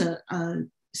remains a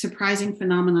surprising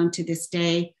phenomenon to this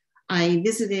day. I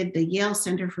visited the Yale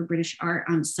Center for British Art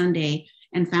on Sunday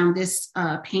and found this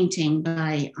painting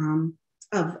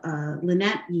of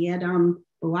Lynette Yedam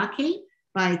Bawake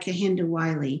by Kahinda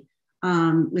Wiley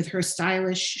with her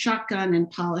stylish shotgun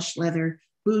and polished leather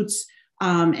boots,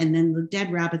 and then the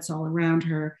dead rabbits all around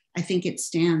her. I think it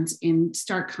stands in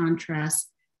stark contrast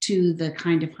to the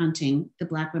kind of hunting the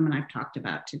Black women I've talked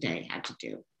about today had to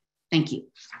do. Thank you.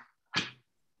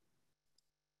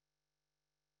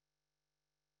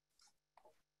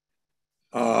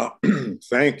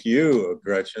 Thank you,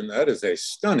 Gretchen. That is a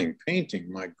stunning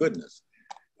painting, my goodness.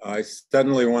 I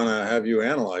suddenly want to have you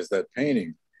analyze that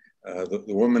painting. The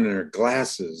woman in her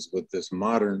glasses with this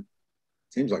modern,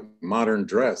 seems like modern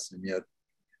dress, and yet,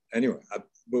 anyway,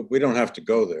 we don't have to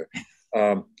go there.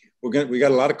 We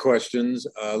got a lot of questions.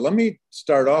 Let me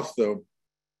start off though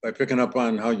by picking up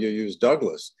on how you used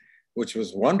Douglas, which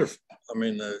was wonderful. I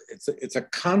mean, it's a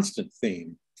constant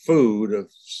theme. Food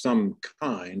of some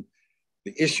kind,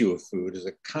 the issue of food is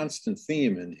a constant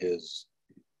theme in his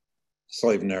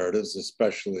slave narratives,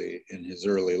 especially in his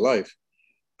early life.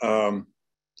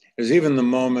 There's even the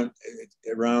moment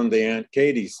around the Aunt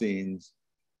Katie scenes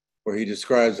where he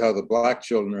describes how the Black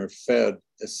children are fed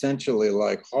essentially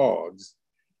like hogs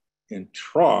in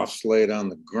troughs laid on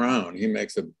the ground. He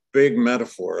makes a big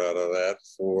metaphor out of that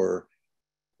for,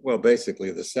 well,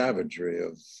 basically the savagery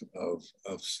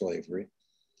of slavery.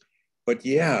 But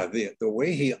yeah, the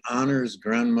way he honors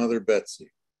grandmother Betsy,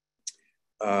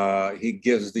 he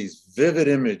gives these vivid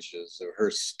images of her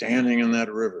standing in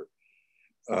that river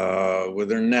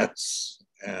with her nets,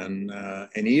 and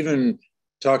even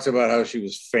talks about how she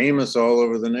was famous all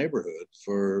over the neighborhood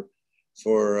for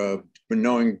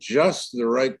knowing just the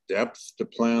right depth to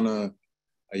plant a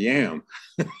yam.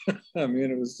 I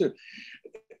mean, it was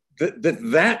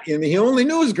and he only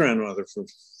knew his grandmother for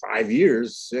 5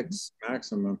 years, 6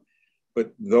 maximum.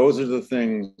 But those are the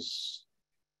things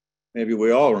maybe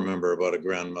we all remember about a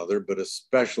grandmother, but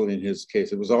especially in his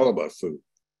case, it was all about food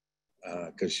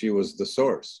because she was the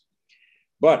source.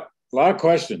 But a lot of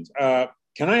questions.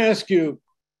 Can I ask you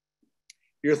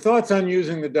your thoughts on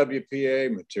using the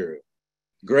WPA material?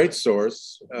 Great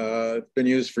source. It's been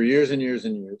used for years and years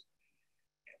and years.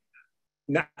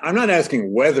 Now, I'm not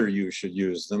asking whether you should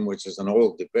use them, which is an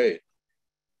old debate,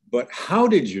 but how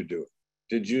did you do it?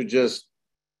 Did you just,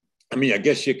 I mean, I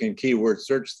guess you can keyword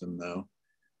search them now,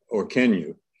 or can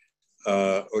you?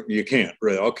 You can't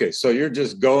really. Okay, so you're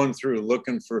just going through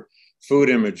looking for food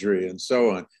imagery and so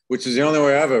on, which is the only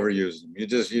way I've ever used them. You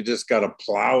just got to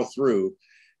plow through,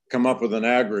 come up with an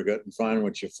aggregate, and find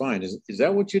what you find. Is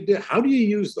that what you did? How do you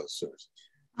use those sources?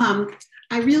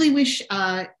 I really wish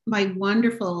my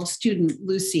wonderful student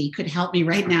Lucy could help me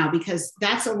right now, because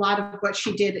that's a lot of what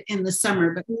she did in the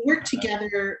summer. But we worked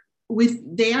together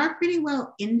they are pretty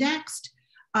well indexed.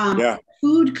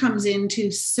 Food comes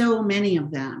into so many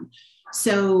of them.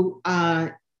 So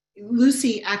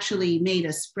Lucy actually made a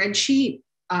spreadsheet,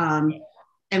 and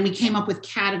we came up with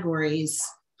categories: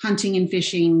 hunting and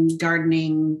fishing,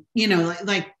 gardening,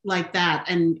 like that,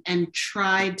 and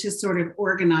tried to sort of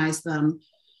organize them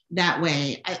that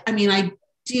way. I mean, I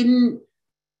didn't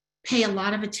pay a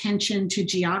lot of attention to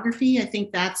geography. I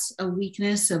think that's a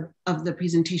weakness of the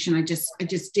presentation I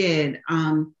just did,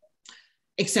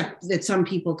 except that some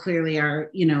people clearly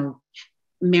are,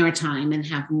 maritime and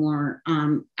have more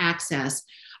access.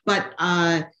 But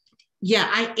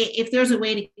if there's a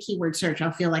way to keyword search,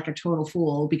 I'll feel like a total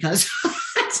fool, because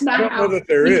that's not. I don't know that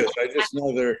there is. I just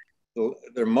know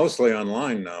they're mostly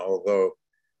online now, although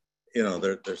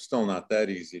they're still not that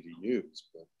easy to use.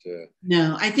 But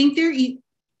no, I think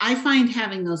I find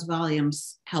having those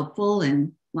volumes helpful,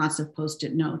 and lots of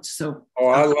Post-it notes. So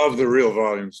I love the real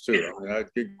volumes too. I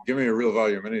mean, give me a real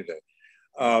volume any day.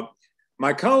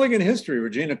 My colleague in history,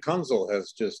 Regina Kunzel,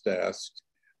 has just asked,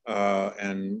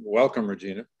 and welcome,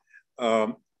 Regina.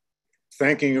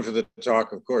 Thanking you for the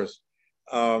talk, of course.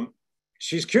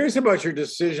 She's curious about your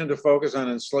decision to focus on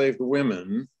enslaved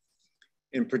women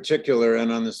in particular,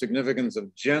 and on the significance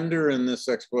of gender in this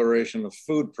exploration of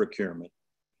food procurement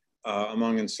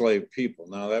among enslaved people.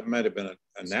 Now, that might have been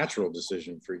a natural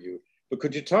decision for you, but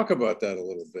could you talk about that a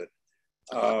little bit?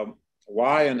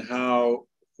 Why and how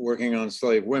working on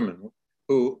slave women,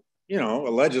 who,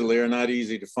 allegedly are not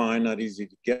easy to find, not easy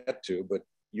to get to, but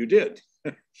you did.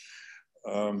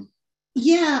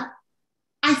 Yeah,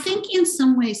 I think in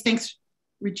some ways, thanks,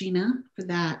 Regina, for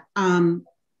that.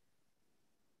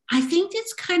 I think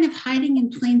it's kind of hiding in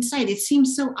plain sight. It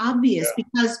seems so obvious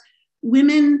because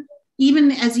women,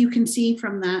 even as you can see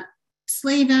from that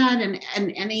slave ad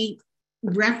and any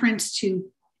reference to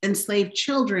enslaved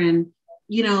children,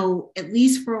 at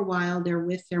least for a while, they're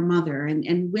with their mother.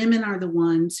 And women are the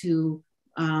ones who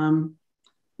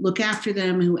look after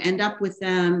them, who end up with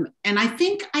them. And I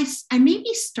think I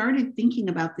maybe started thinking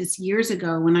about this years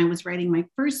ago when I was writing my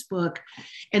first book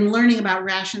and learning about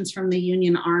rations from the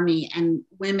Union Army and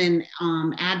women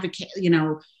advocate,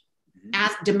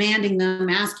 demanding them,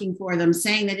 asking for them,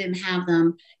 saying they didn't have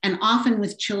them, and often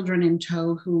with children in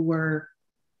tow who were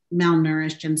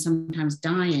malnourished and sometimes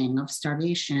dying of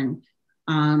starvation.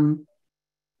 And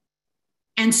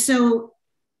so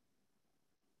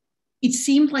it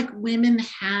seemed like women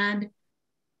had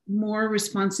more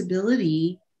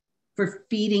responsibility for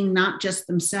feeding not just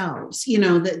themselves,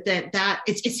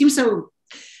 it seems so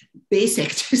basic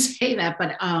to say that,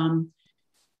 but and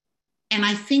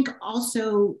I think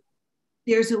also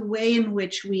there's a way in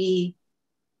which we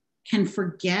can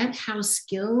forget how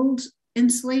skilled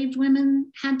enslaved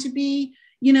women had to be,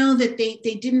 that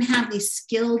they didn't have these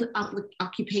skilled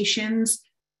occupations,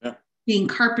 being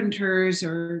carpenters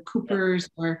or coopers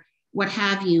or what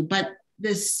have you, but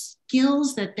the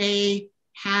skills that they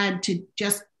had to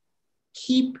just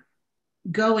keep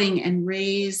going and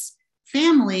raise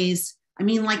families. I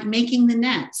mean, like making the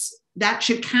nets, that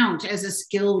should count as a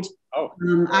skilled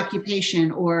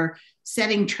occupation, or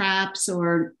setting traps,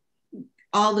 or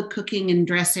all the cooking and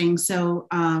dressing. So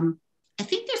I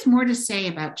think there's more to say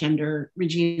about gender,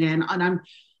 Regina, and I'm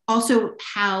also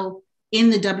how in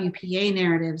the WPA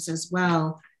narratives as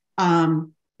well,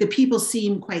 the people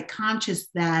seem quite conscious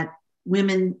that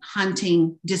women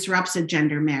hunting disrupts a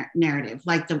gender narrative,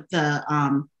 like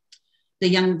the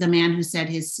man who said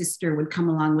his sister would come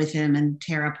along with him and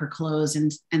tear up her clothes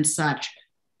and such.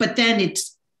 But then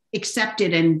it's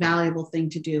accepted and valuable thing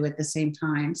to do at the same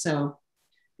time. So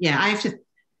yeah,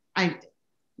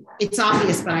 it's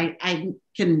obvious, but I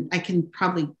can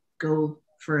probably go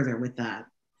further with that.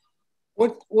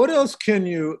 What else can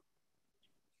you,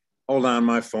 hold on,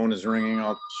 my phone is ringing.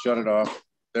 I'll shut it off.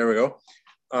 There we go.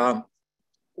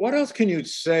 What else can you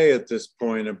say at this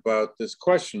point about this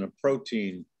question of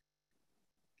protein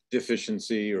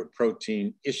deficiency or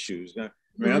protein issues? Now, I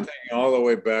mean, I'm thinking all the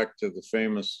way back to the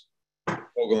famous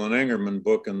Vogel and Engerman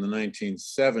book in the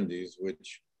 1970s,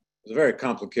 which was a very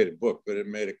complicated book, but it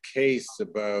made a case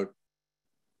about,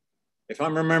 if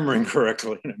I'm remembering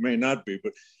correctly, and it may not be,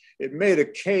 but it made a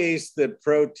case that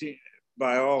protein,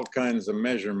 by all kinds of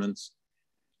measurements,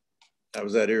 that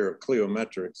was that era of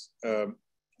cliometrics,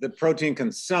 the protein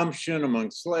consumption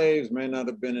among slaves may not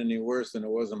have been any worse than it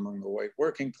was among the white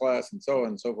working class, and so on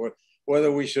and so forth.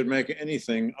 Whether we should make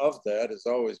anything of that has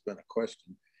always been a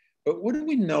question. But what do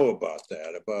we know about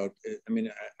that? About, I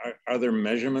mean, are there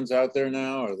measurements out there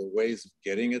now? Are there ways of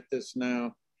getting at this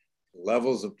now?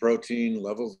 Levels of protein,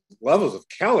 levels of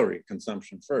calorie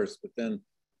consumption first, but then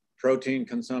protein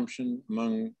consumption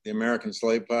among the American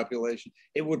slave population.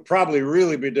 It would probably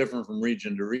really be different from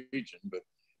region to region, but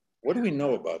what do we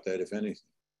know about that, if anything?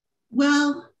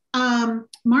 Well,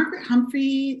 Margaret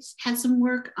Humphreys had some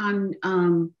work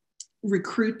on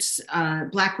recruits,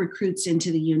 Black recruits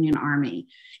into the Union Army.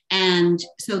 And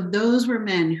so those were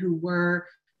men who were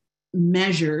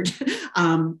measured,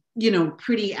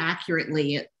 pretty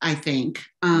accurately, I think,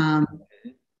 in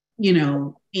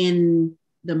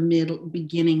the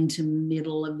beginning to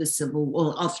middle of the Civil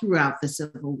War, all throughout the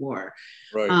Civil War.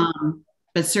 Right.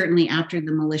 But certainly after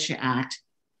the Militia Act.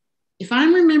 If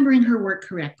I'm remembering her work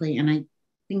correctly, and I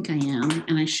think I am,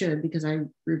 and I should because I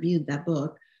reviewed that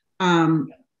book,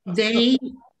 they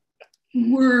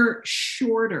were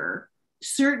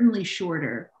certainly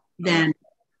shorter than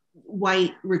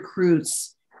white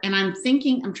recruits. And I'm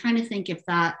trying to think if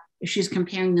she's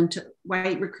comparing them to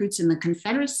white recruits in the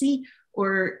Confederacy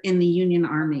or in the Union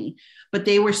Army. But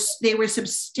they were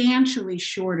substantially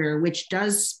shorter, which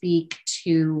does speak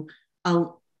to a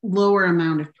lower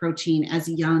amount of protein as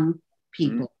young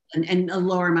people, and a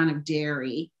lower amount of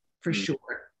dairy for sure.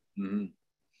 Mm-hmm.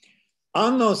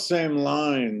 On those same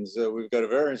lines, we've got a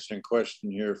very interesting question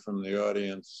here from the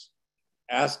audience,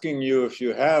 asking you if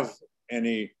you have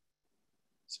any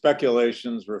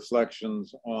speculations,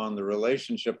 reflections on the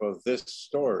relationship of this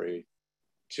story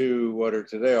to what are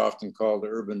today often called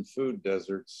urban food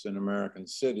deserts in American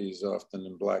cities, often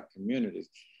in Black communities.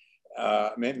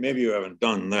 Maybe you haven't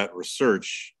done that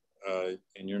research,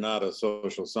 and you're not a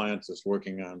social scientist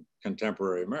working on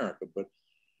contemporary America, but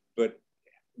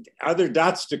are there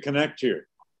dots to connect here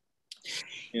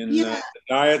in the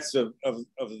diets of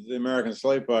the American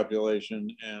slave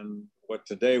population and what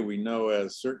today we know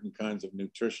as certain kinds of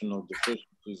nutritional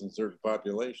deficiencies in certain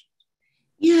populations?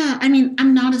 Yeah, I mean,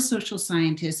 I'm not a social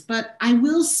scientist, but I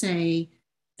will say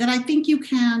that I think you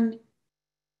can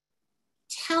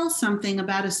tell something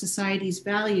about a society's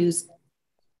values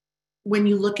when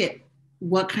you look at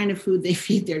what kind of food they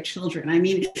feed their children. I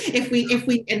mean,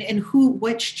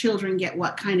 which children get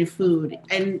what kind of food,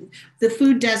 and the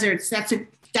food deserts, that's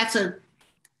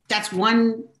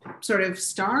one sort of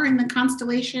star in the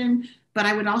constellation. But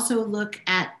I would also look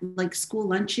at like school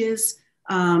lunches,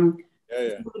 food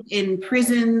in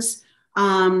prisons,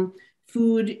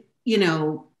 food,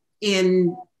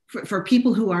 for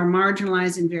people who are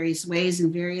marginalized in various ways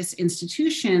in various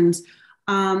institutions.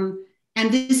 And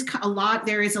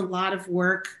there is a lot of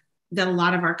work that a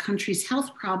lot of our country's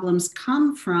health problems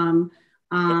come from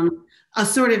a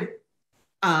sort of,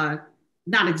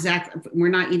 not exactly, we're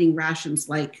not eating rations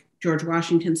like George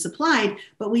Washington supplied,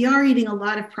 but we are eating a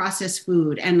lot of processed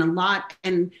food and a lot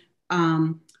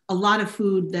of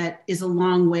food that is a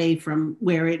long way from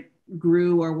where it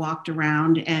grew or walked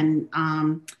around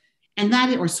or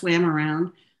swam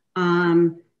around.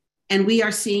 And we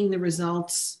are seeing the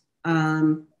results,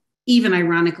 even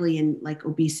ironically, in like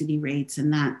obesity rates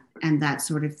and that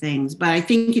sort of things. But I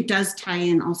think it does tie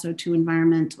in also to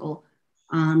environmental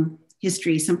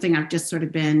history, something I've just sort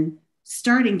of been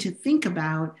starting to think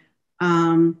about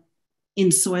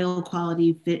in soil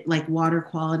quality, like water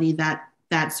quality, that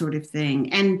sort of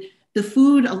thing. And the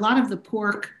food, a lot of the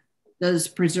pork, those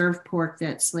preserved pork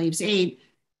that slaves ate,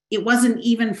 it wasn't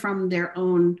even from their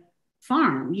own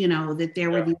farm, that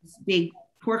there were these big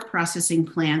pork processing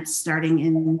plants starting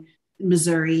in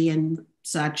Missouri and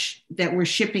such that were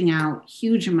shipping out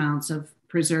huge amounts of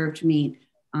preserved meat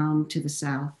to the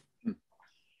South.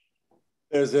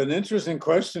 There's an interesting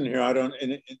question here.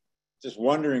 Just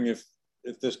wondering if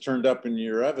this turned up in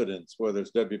your evidence, whether it's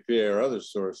WPA or other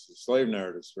sources, slave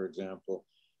narratives, for example.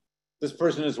 This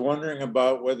person is wondering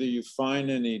about whether you find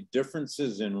any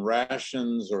differences in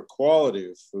rations or quality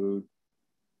of food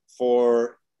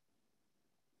for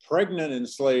pregnant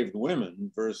enslaved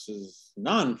women versus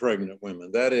non-pregnant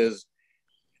women. That is,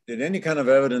 did any kind of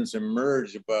evidence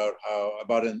emerge about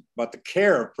the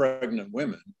care of pregnant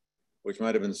women, which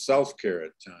might have been self-care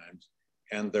at times,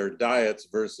 and their diets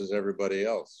versus everybody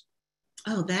else?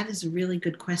 Oh, that is a really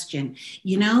good question.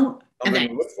 And I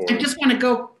just want to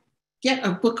go get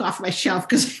a book off my shelf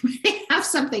because I may have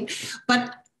something.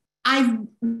 But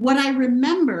what I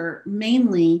remember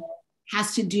mainly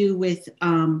has to do with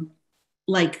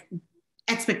like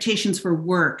expectations for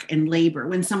work and labor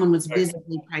when someone was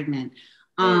visibly pregnant.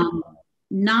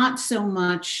 Not so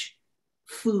much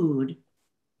food,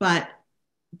 but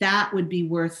that would be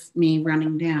worth me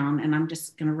running down. And I'm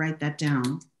just going to write that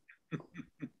down.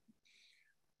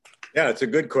 Yeah, it's a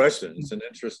good question. It's an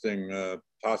interesting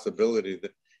possibility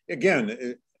that,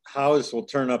 again, how this will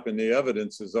turn up in the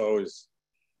evidence is always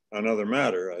another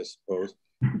matter, I suppose.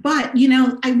 But, you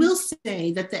know, I will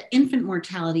say that the infant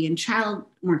mortality and child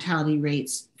mortality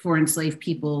rates for enslaved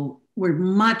people were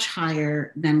much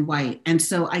higher than white. And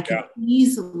so I can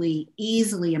easily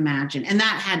imagine, and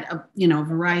that had a, you know,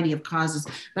 variety of causes,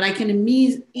 but I can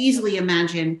easily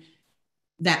imagine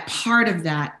that part of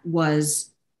that was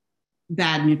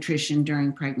bad nutrition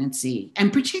during pregnancy,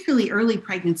 and particularly early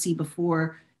pregnancy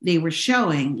before they were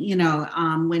showing, you know,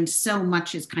 when so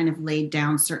much is kind of laid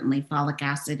down, certainly folic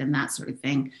acid and that sort of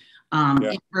thing,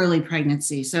 in early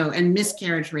pregnancy. So, and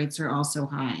miscarriage rates are also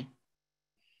high.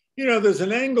 You know, there's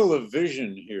an angle of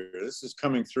vision here. This is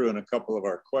coming through in a couple of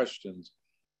our questions,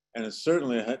 and it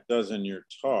certainly does in your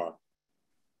talk.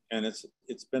 And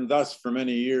it's been thus for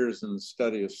many years in the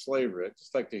study of slavery. I'd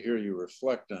just like to hear you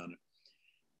reflect on it.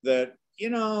 That, you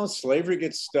know, slavery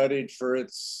gets studied for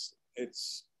its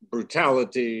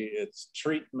brutality, its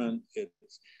treatment,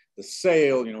 its the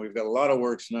sale. You know, we've got a lot of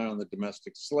works now on the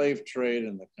domestic slave trade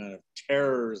and the kind of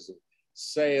terrors of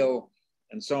sale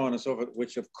and so on and so forth,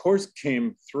 which of course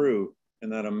came through in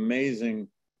that amazing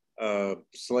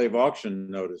slave auction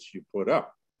notice you put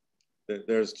up.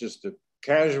 There's just a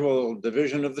casual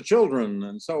division of the children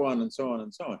and so on and so on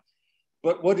and so on.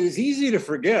 But what is easy to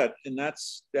forget, and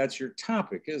that's your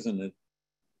topic, isn't it?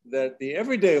 That the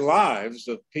everyday lives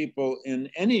of people in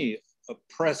any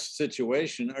oppressed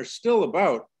situation are still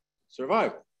about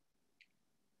survival.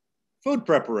 Food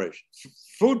preparation,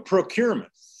 food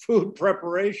procurement, food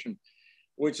preparation,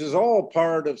 which is all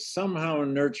part of somehow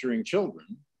nurturing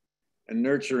children and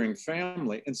nurturing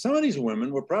family. And some of these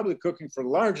women were probably cooking for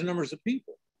large numbers of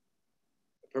people,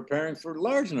 preparing for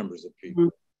large numbers of people.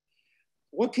 Mm-hmm.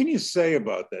 What can you say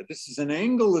about that? This is an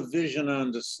angle of vision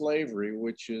onto slavery,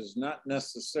 which is not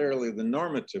necessarily the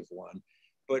normative one,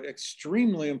 but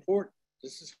extremely important.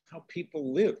 This is how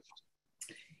people lived.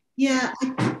 Yeah,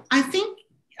 I think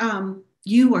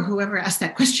you or whoever asked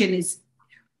that question is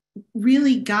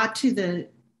really got to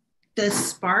the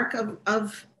spark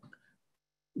of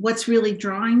what's really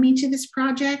drawing me to this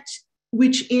project,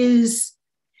 which is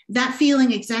that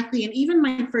feeling exactly. And even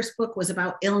my first book was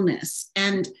about illness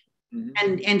and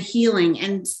healing.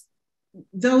 And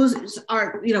those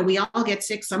are, you know, we all get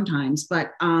sick sometimes,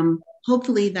 but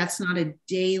hopefully that's not a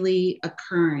daily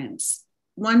occurrence.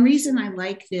 One reason I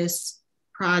like this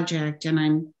project and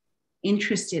I'm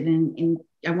interested in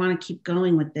I want to keep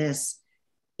going with this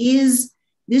is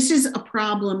a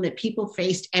problem that people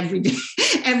faced every day,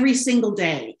 every single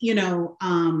day, you know,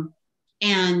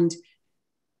 and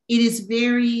it is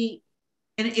very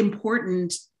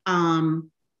important,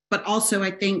 but also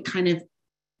I think kind of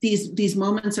these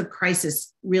moments of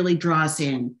crisis really draw us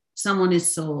in. Someone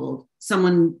is sold,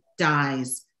 someone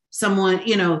dies, someone,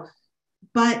 you know,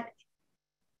 but,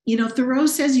 you know, Thoreau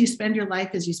says you spend your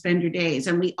life as you spend your days,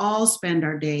 and we all spend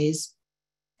our days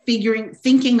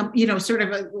thinking, you know, sort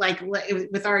of like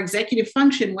with our executive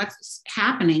function, what's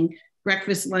happening,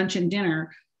 breakfast, lunch, and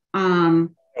dinner. What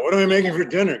am I making for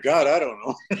dinner? God, I don't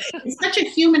know. It's such a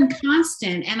human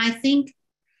constant. And I think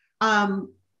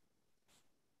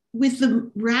with the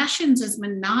rations as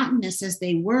monotonous as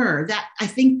they were, that I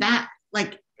think that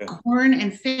like corn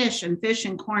and fish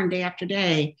and corn day after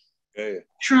day,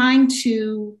 trying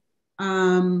to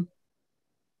find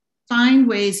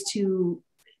ways to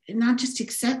not just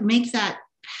make that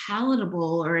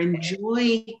palatable or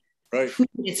enjoy food.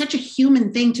 It's such a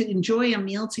human thing to enjoy a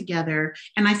meal together.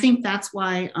 And I think that's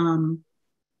why,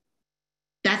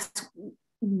 that's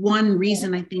one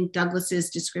reason I think Douglas's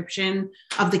description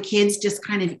of the kids just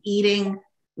kind of eating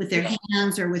with their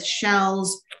hands or with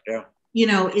shells, you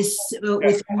know, is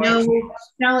with no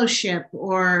fellowship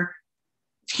or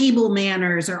table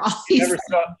manners or all these.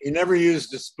 He never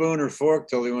used a spoon or fork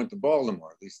till he went to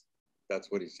Baltimore. At least that's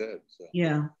what he said. So.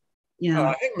 Yeah.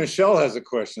 I think Michelle has a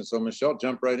question. So Michelle,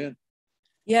 jump right in.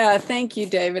 Yeah, thank you,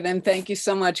 David. And thank you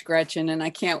so much, Gretchen. And I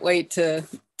can't wait to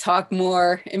talk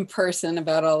more in person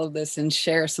about all of this and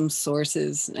share some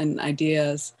sources and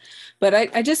ideas. But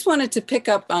I just wanted to pick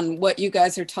up on what you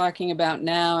guys are talking about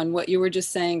now and what you were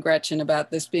just saying, Gretchen, about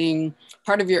this being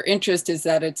part of your interest is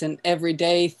that it's an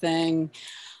everyday thing.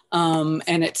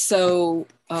 And it's so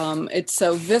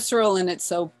visceral and it's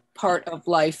so part of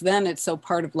life then, it's so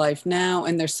part of life now,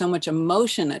 and there's so much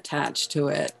emotion attached to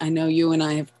it. I know you and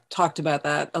I have talked about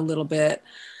that a little bit,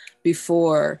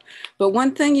 before. But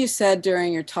one thing you said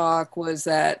during your talk was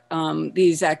that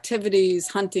these activities,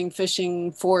 hunting,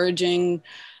 fishing, foraging,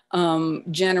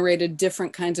 generated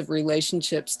different kinds of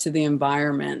relationships to the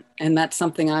environment. And that's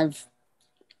something I've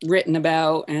written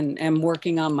about and am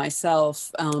working on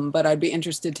myself. But I'd be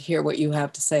interested to hear what you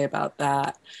have to say about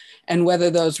that and whether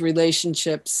those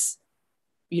relationships,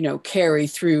 you know, carry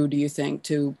through, do you think,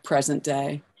 to present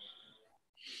day?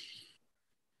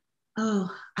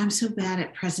 Oh, I'm so bad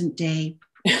at present day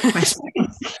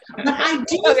questions. But I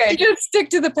do okay, just stick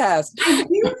to the past. I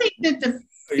do think that the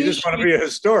You just want to be a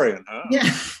historian, huh? Yeah,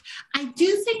 I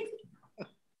do think,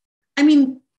 I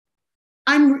mean,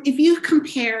 if you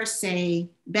compare, say,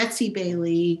 Betsy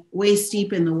Bailey waist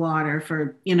deep in the water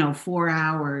for, 4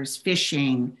 hours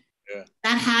fishing, yeah,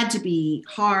 that had to be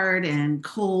hard and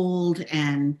cold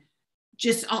and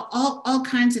just all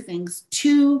kinds of things,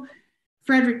 to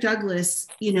Frederick Douglass,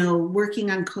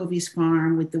 working on Covey's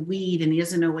farm with the weed and he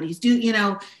doesn't know what he's doing,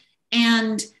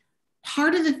 and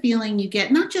part of the feeling you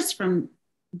get, not just from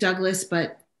Douglass,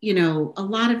 but, a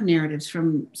lot of narratives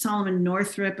from Solomon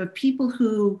Northrop of people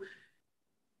who,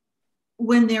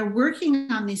 when they're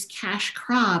working on these cash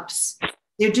crops,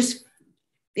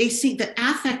 they see the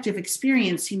affective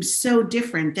experience seems so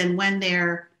different than when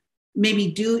they're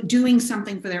maybe doing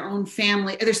something for their own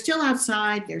family. They're still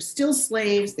outside, they're still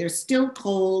slaves, they're still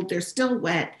cold, they're still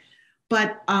wet,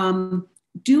 but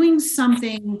doing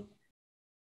something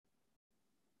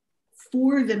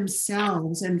for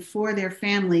themselves and for their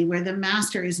family where the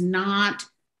master is not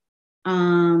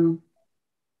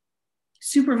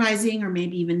supervising or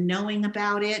maybe even knowing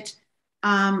about it.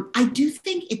 I do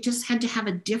think it just had to have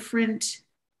a different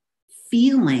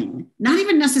feeling, not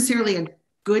even necessarily a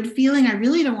good feeling. I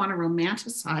really don't want to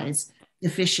romanticize the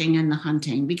fishing and the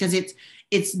hunting because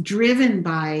it's driven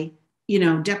by,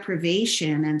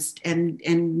 deprivation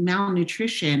and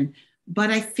malnutrition. But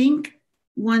I think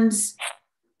one's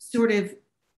sort of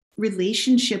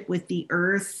relationship with the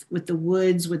earth, with the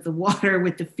woods, with the water,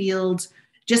 with the fields,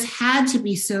 just had to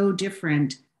be so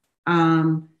different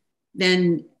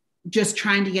than just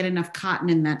trying to get enough cotton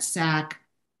in that sack,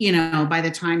 by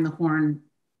the time the horn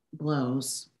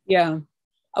blows. Yeah.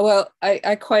 Well,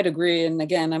 I quite agree. And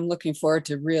again, I'm looking forward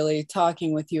to really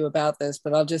talking with you about this,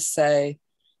 but I'll just say,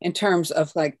 in terms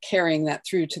of like carrying that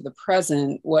through to the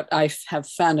present, what I have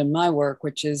found in my work,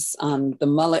 which is the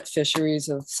mullet fisheries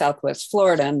of Southwest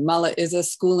Florida. And mullet is a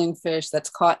schooling fish that's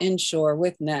caught inshore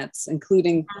with nets,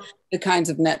 including the kinds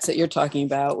of nets that you're talking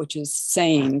about, which is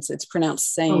seines. It's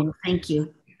pronounced seine. Oh, thank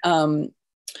you.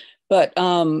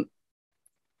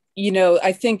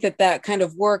 I think that kind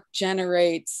of work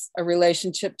generates a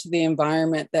relationship to the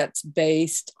environment that's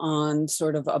based on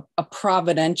sort of a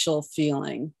providential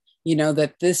feeling.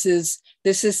 That this is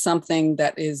something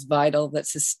that is vital, that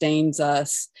sustains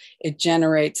us. It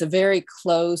generates a very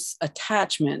close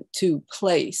attachment to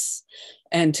place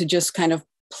and to just kind of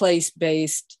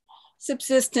place-based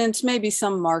subsistence, maybe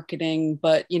some marketing,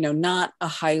 but, not a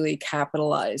highly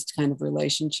capitalized kind of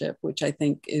relationship, which I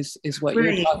think is what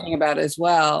right. You're talking about as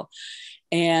well.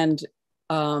 And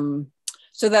so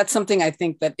that's something I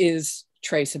think that is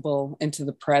traceable into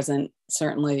the present,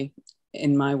 certainly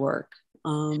in my work.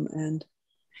 And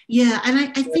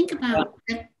I think about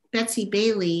Betsy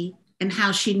Bailey and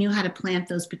how she knew how to plant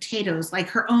those potatoes, like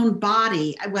her own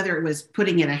body, whether it was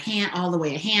putting it all the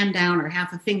way a hand down or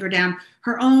half a finger down,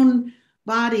 her own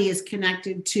body is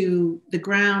connected to the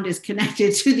ground, is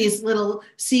connected to these little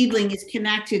seedling, is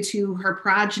connected to her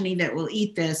progeny that will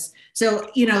eat this.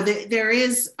 So, there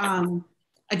is, again,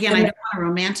 I don't want to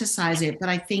romanticize it, but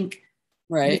I think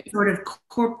right. the sort of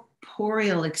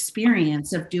corporeal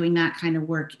experience of doing that kind of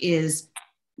work is,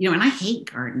 and I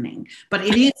hate gardening, but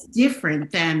it is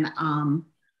different than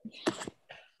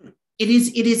it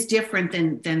is different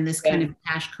than this kind of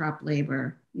cash crop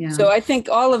labor. Yeah. So I think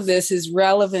all of this is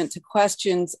relevant to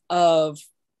questions of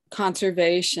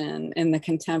conservation in the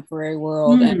contemporary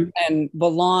world and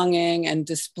belonging and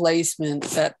displacement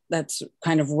that's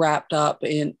kind of wrapped up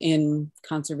in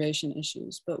conservation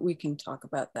issues. But we can talk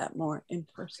about that more in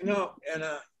person. And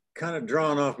kind of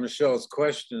drawing off Michelle's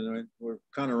question, we're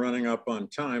kind of running up on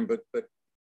time, but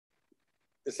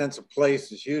the sense of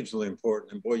place is hugely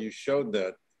important. And boy, you showed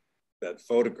that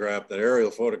photograph, that aerial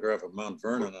photograph of Mount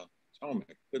Vernon on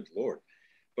Potomac, good Lord.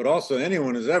 But also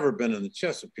anyone who's ever been in the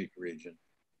Chesapeake region,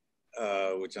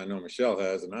 which I know Michelle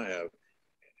has and I have,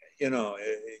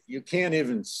 you can't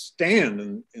even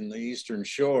stand in the Eastern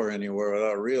Shore anywhere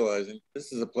without realizing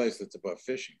this is a place that's about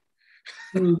fishing.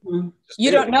 Mm-hmm. You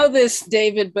don't know this,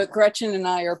 David, but Gretchen and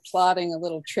I are plotting a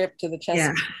little trip to the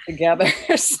Chesapeake together.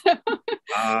 So.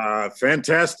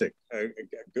 Fantastic.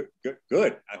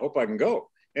 good. I hope I can go.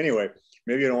 Anyway,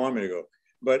 maybe you don't want me to go.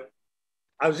 But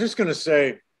I was just going to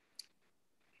say,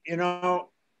 you know,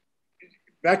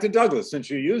 back to Douglas, since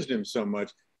you used him so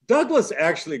much, Douglas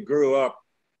actually grew up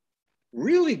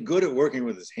really good at working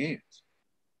with his hands.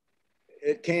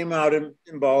 It came out in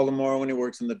Baltimore when he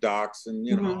works in the docks and,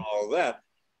 you know, all that.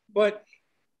 But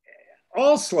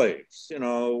all slaves, you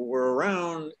know, were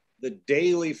around the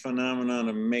daily phenomenon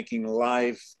of making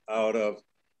life out of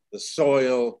the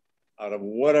soil, out of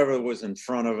whatever was in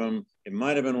front of him. It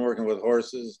might have been working with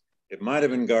horses. It might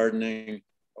have been gardening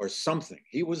or something.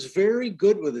 He was very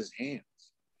good with his hands.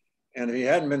 And if he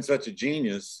hadn't been such a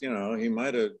genius, you know, he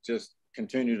might have just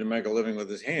continued to make a living with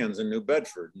his hands in New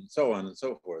Bedford and so on and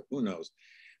so forth. Who knows?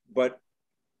 But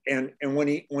and when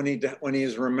he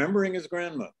is remembering his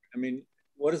grandmother, I mean,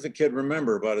 what does the kid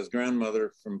remember about his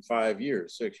grandmother from 5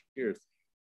 years, 6 years?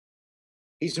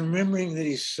 He's remembering that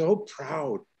he's so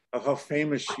proud of how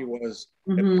famous she was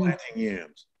at planting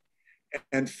yams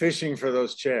and fishing for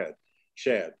those shad.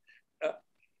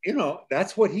 You know,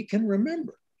 that's what he can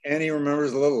remember. And he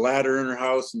remembers the little ladder in her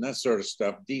house and that sort of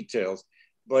stuff, details.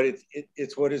 But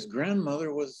it's what his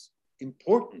grandmother was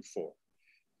important for,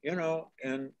 you know,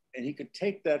 and he could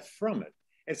take that from it.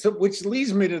 And so, which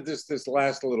leads me to this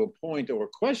last little point or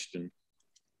question.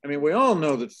 I mean, we all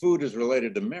know that food is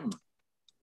related to memory.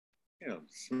 You know,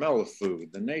 smell of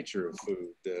food, the nature of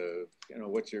food, you know,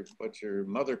 what your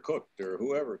mother cooked or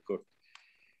whoever cooked.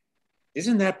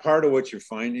 Isn't that part of what you're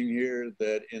finding here?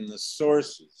 That in the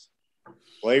sources,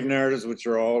 slave narratives, which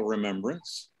are all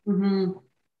remembrance,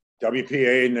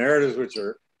 WPA narratives, which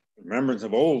are remembrance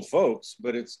of old folks,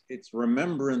 but it's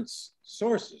remembrance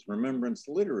sources, remembrance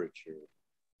literature.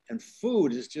 And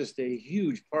food is just a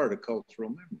huge part of cultural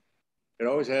memory. It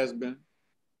always has been,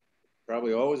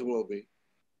 probably always will be.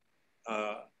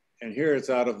 And here it's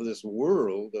out of this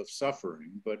world of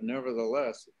suffering, but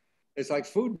nevertheless, it's like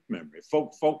food memory.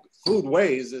 Food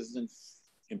ways is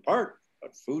in part,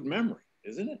 but food memory,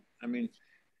 isn't it? I mean,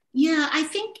 yeah, I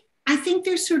think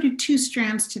there's sort of two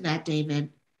strands to that, David.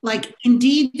 Like,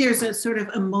 indeed, there's a sort of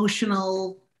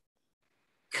emotional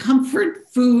comfort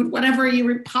food, whatever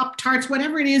Pop-Tarts,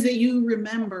 whatever it is that you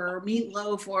remember,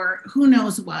 meatloaf or who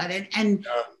knows what. And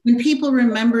when people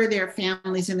remember their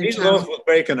families and their meatloaf with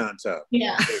bacon on top.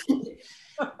 Yeah.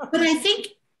 But I think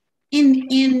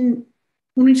in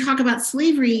when we talk about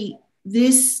slavery,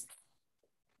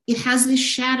 it has this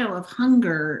shadow of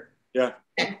hunger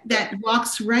that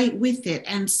walks right with it.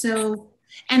 And so,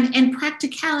 and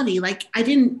practicality, like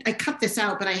I cut this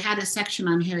out, but I had a section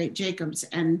on Harriet Jacobs,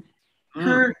 and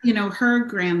her, you know, her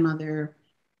grandmother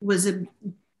was a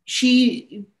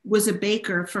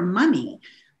baker for money.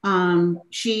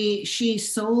 She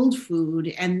sold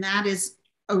food, and that is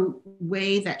a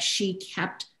way that she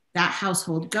kept that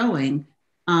household going.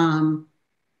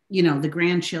 You know, the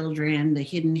grandchildren, the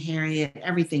hidden Harriet,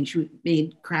 everything. She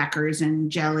made crackers and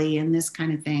jelly and this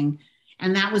kind of thing.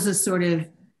 And that was a sort of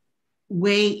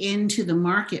way into the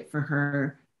market for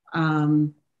her.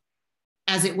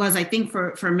 As it was, I think,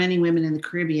 for many women in the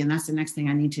Caribbean. That's the next thing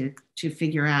I need to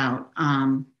figure out,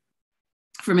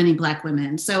 for many Black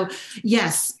women. So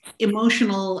yes,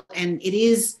 emotional, and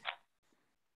it's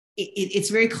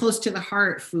very close to the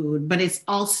heart, food, but it's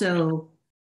also,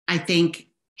 I think,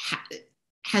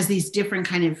 has these different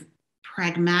kind of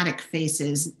pragmatic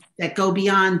faces that go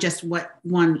beyond just what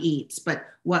one eats, but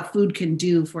what food can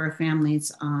do for a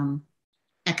family's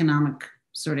economic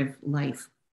sort of life.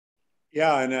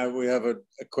 Yeah, and we have a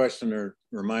questioner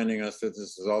reminding us that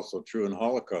this is also true in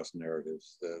Holocaust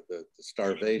narratives. The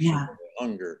starvation, the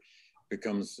hunger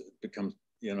becomes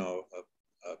you know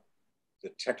the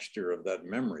texture of that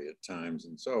memory at times,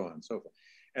 and so on and so forth.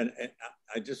 And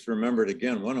I just remembered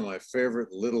again, one of my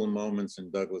favorite little moments in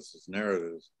Douglas's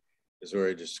narratives is where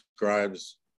he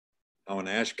describes how an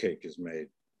ash cake is made.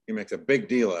 He makes a big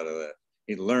deal out of that.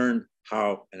 He learned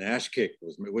how an ash cake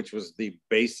was made, which was the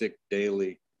basic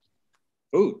daily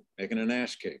food, making an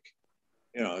ash cake.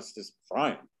 You know, it's just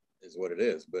frying is what it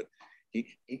is. But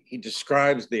he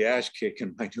describes the ash cake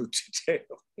in minute detail.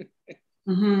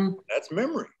 That's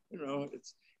memory, you know.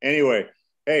 Anyway,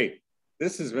 hey,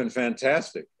 this has been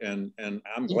fantastic. And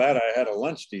I'm glad I had a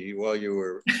lunch to eat while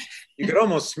you could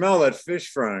almost smell that fish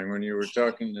frying when you were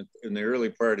talking in the early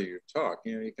part of your talk.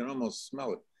 You know, you can almost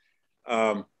smell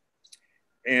it.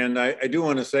 And I do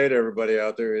want to say to everybody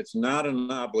out there, it's not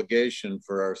an obligation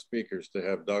for our speakers to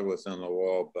have Douglas on the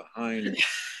wall behind them.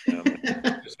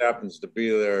 It just happens to be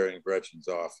there in Gretchen's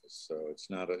office. So it's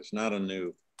not a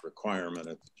new requirement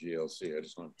at the GLC. I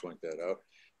just want to point that out.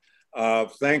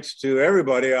 Thanks to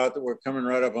everybody out there. We're coming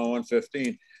right up on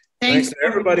 1:15. Thanks to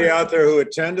everybody out there who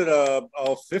attended,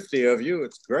 all 50 of you.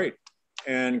 It's great.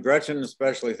 And Gretchen,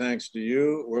 especially thanks to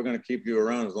you. We're going to keep you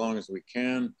around as long as we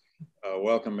can.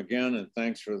 Welcome again, and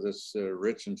thanks for this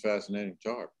rich and fascinating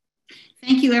talk.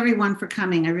 Thank you, everyone, for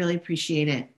coming. I really appreciate it.